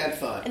whole group had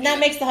fun. And that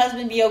makes the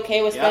husband be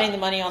okay with spending the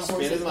money on the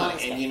horses.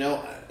 And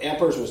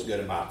Empress was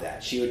good about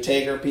that. She would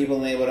take her people,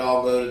 and they would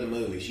all go to the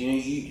movies.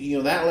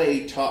 That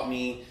lady taught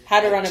me how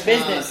to run a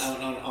business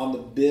on the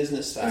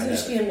business side.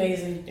 Isn't she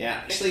amazing?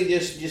 Yeah, actually,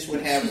 just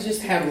would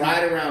have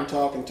ride around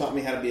talk and taught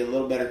me how to be a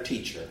little better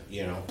teacher.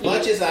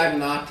 Much as I've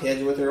knocked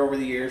heads with her over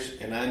the years,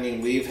 and I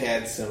mean we've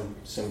had some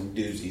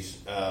doozies.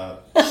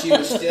 She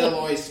was still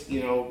always,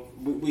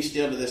 we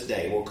still to this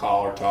day will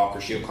call or talk,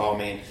 or she'll call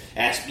me and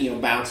ask,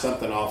 bounce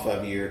something off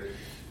of you. Or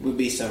we'd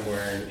be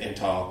somewhere and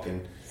talk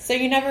and. So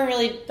you never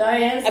really...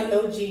 Diane's an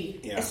OG.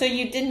 Yeah. So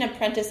you didn't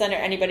apprentice under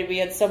anybody, but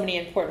you had so many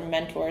important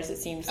mentors, it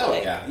seems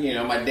like. Oh,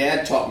 yeah. My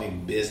dad taught me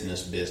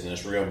business,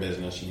 real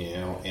business,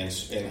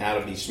 and how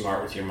to be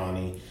smart with your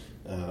money.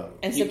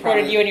 And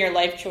supported you in your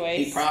life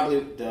choice. He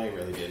probably... No, he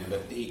really didn't,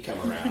 but he'd come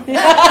around.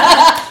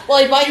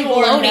 Well, he bought you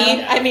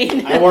bologna. I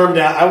mean... I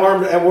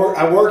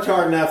worked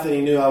hard enough that he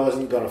knew I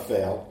wasn't going to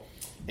fail.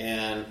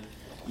 And...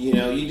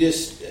 you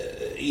just,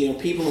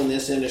 people in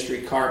this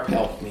industry, Carp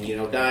helped me.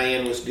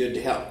 Diane was good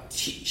to help.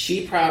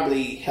 She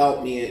probably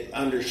helped me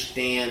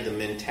understand the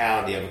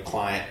mentality of a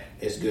client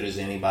as good as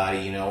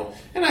anybody,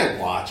 And I'd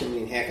watch. I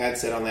mean, heck, I'd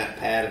sit on that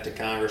pad at the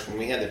Congress when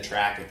we had the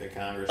track at the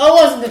Congress. Oh,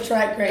 wasn't the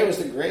track great? It was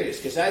the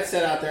greatest because I'd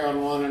sit out there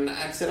on one and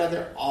I'd sit out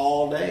there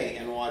all day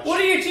and watch.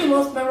 What are your 2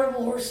 most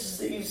memorable horses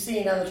that you've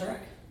seen on the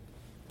track?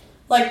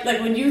 Like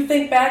when you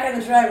think back on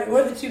the track,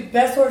 what are the 2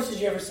 best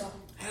horses you ever saw?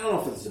 I don't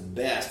know if it's the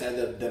best.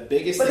 The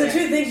biggest. But the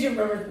 2 things you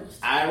remember the most.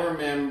 I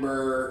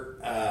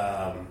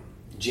remember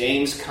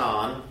James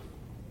Kahn,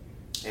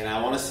 and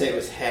I want to say it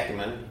was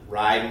Heckman,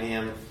 riding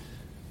him,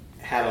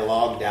 had a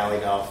log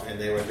dallied off,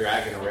 and they were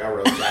dragging a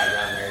railroad tie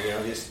around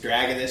there, just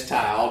dragging this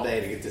tie all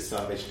day to get this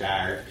son of a bitch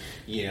tired.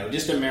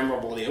 Just a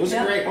memorable deal. It was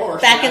a great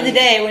horse. Back in the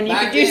day when you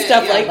could do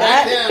stuff like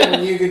back that. Then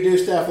when you could do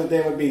stuff that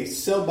they would be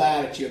so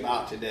bad at you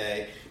about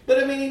today.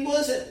 But I mean,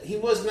 he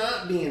was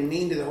not being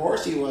mean to the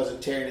horse. He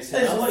wasn't tearing his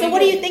head off. So what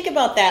do you think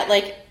about that?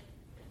 Like,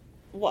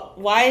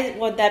 why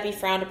would that be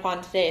frowned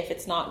upon today if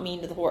it's not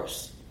mean to the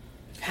horse?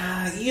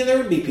 There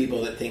would be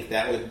people that think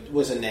that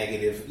was a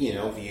negative,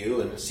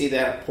 view, and see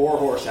that poor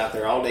horse out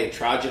there all day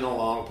trudging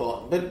along,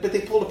 but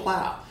they pulled a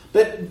plow.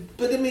 But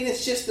I mean,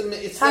 it's just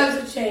times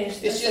have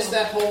changed. It's just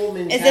that whole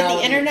mentality. Is it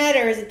the internet,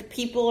 or is it the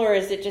people, or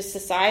is it just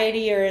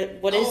society, or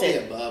what is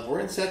it? All the above. We're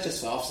in such a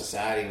soft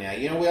society now.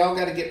 We all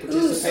got to get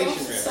participation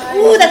ribbons.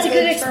 Ooh, that's a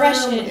good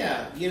expression.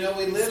 Yeah,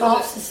 we live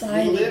soft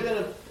society. We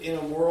live in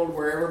a world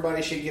where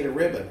everybody should get a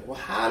ribbon. Well,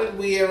 how did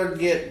we ever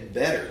get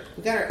better?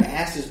 We got our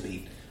asses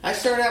beat. I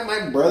started out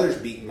my brothers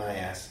beating my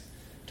ass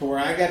to where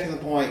I got to the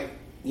point.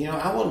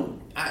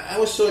 I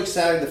was so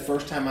excited the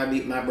first time I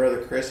beat my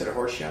brother Chris at a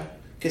horse show.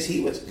 Because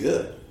he was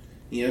good.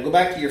 Go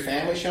back to your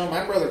family show.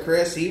 My brother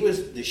Chris, he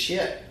was the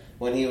shit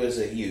when he was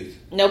a youth.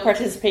 No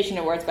participation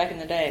awards back in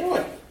the day.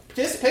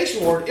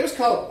 Participation award, it was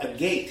called a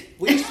gate.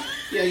 You what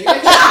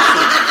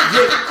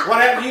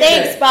happened to you?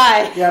 Thanks,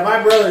 bye. Yeah,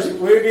 my brothers,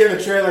 we would be in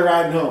the trailer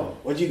riding home.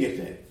 What'd you get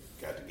today?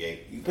 Got the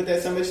gate. You put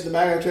that son bitch in the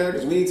back of the trailer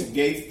because we need some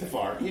gates at the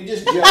farm. You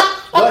just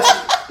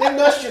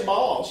bust your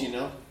balls,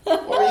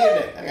 What were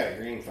you today? I got a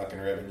green fucking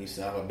ribbon, you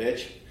son of a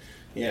bitch.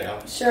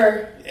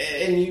 Sure.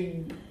 And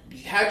you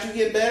how'd you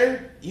get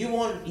better? You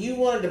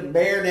wanted to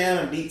bear down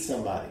and beat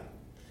somebody.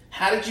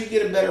 How did you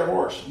get a better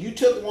horse? You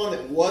took one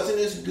that wasn't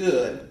as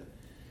good,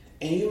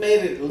 and you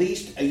made it at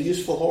least a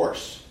useful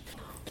horse.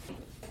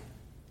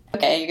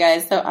 Okay, you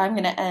guys, so I'm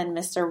going to end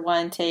Mr.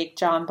 One Take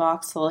John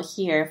Boxall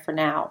here for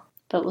now.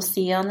 But we'll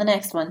see you on the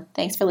next one.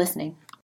 Thanks for listening.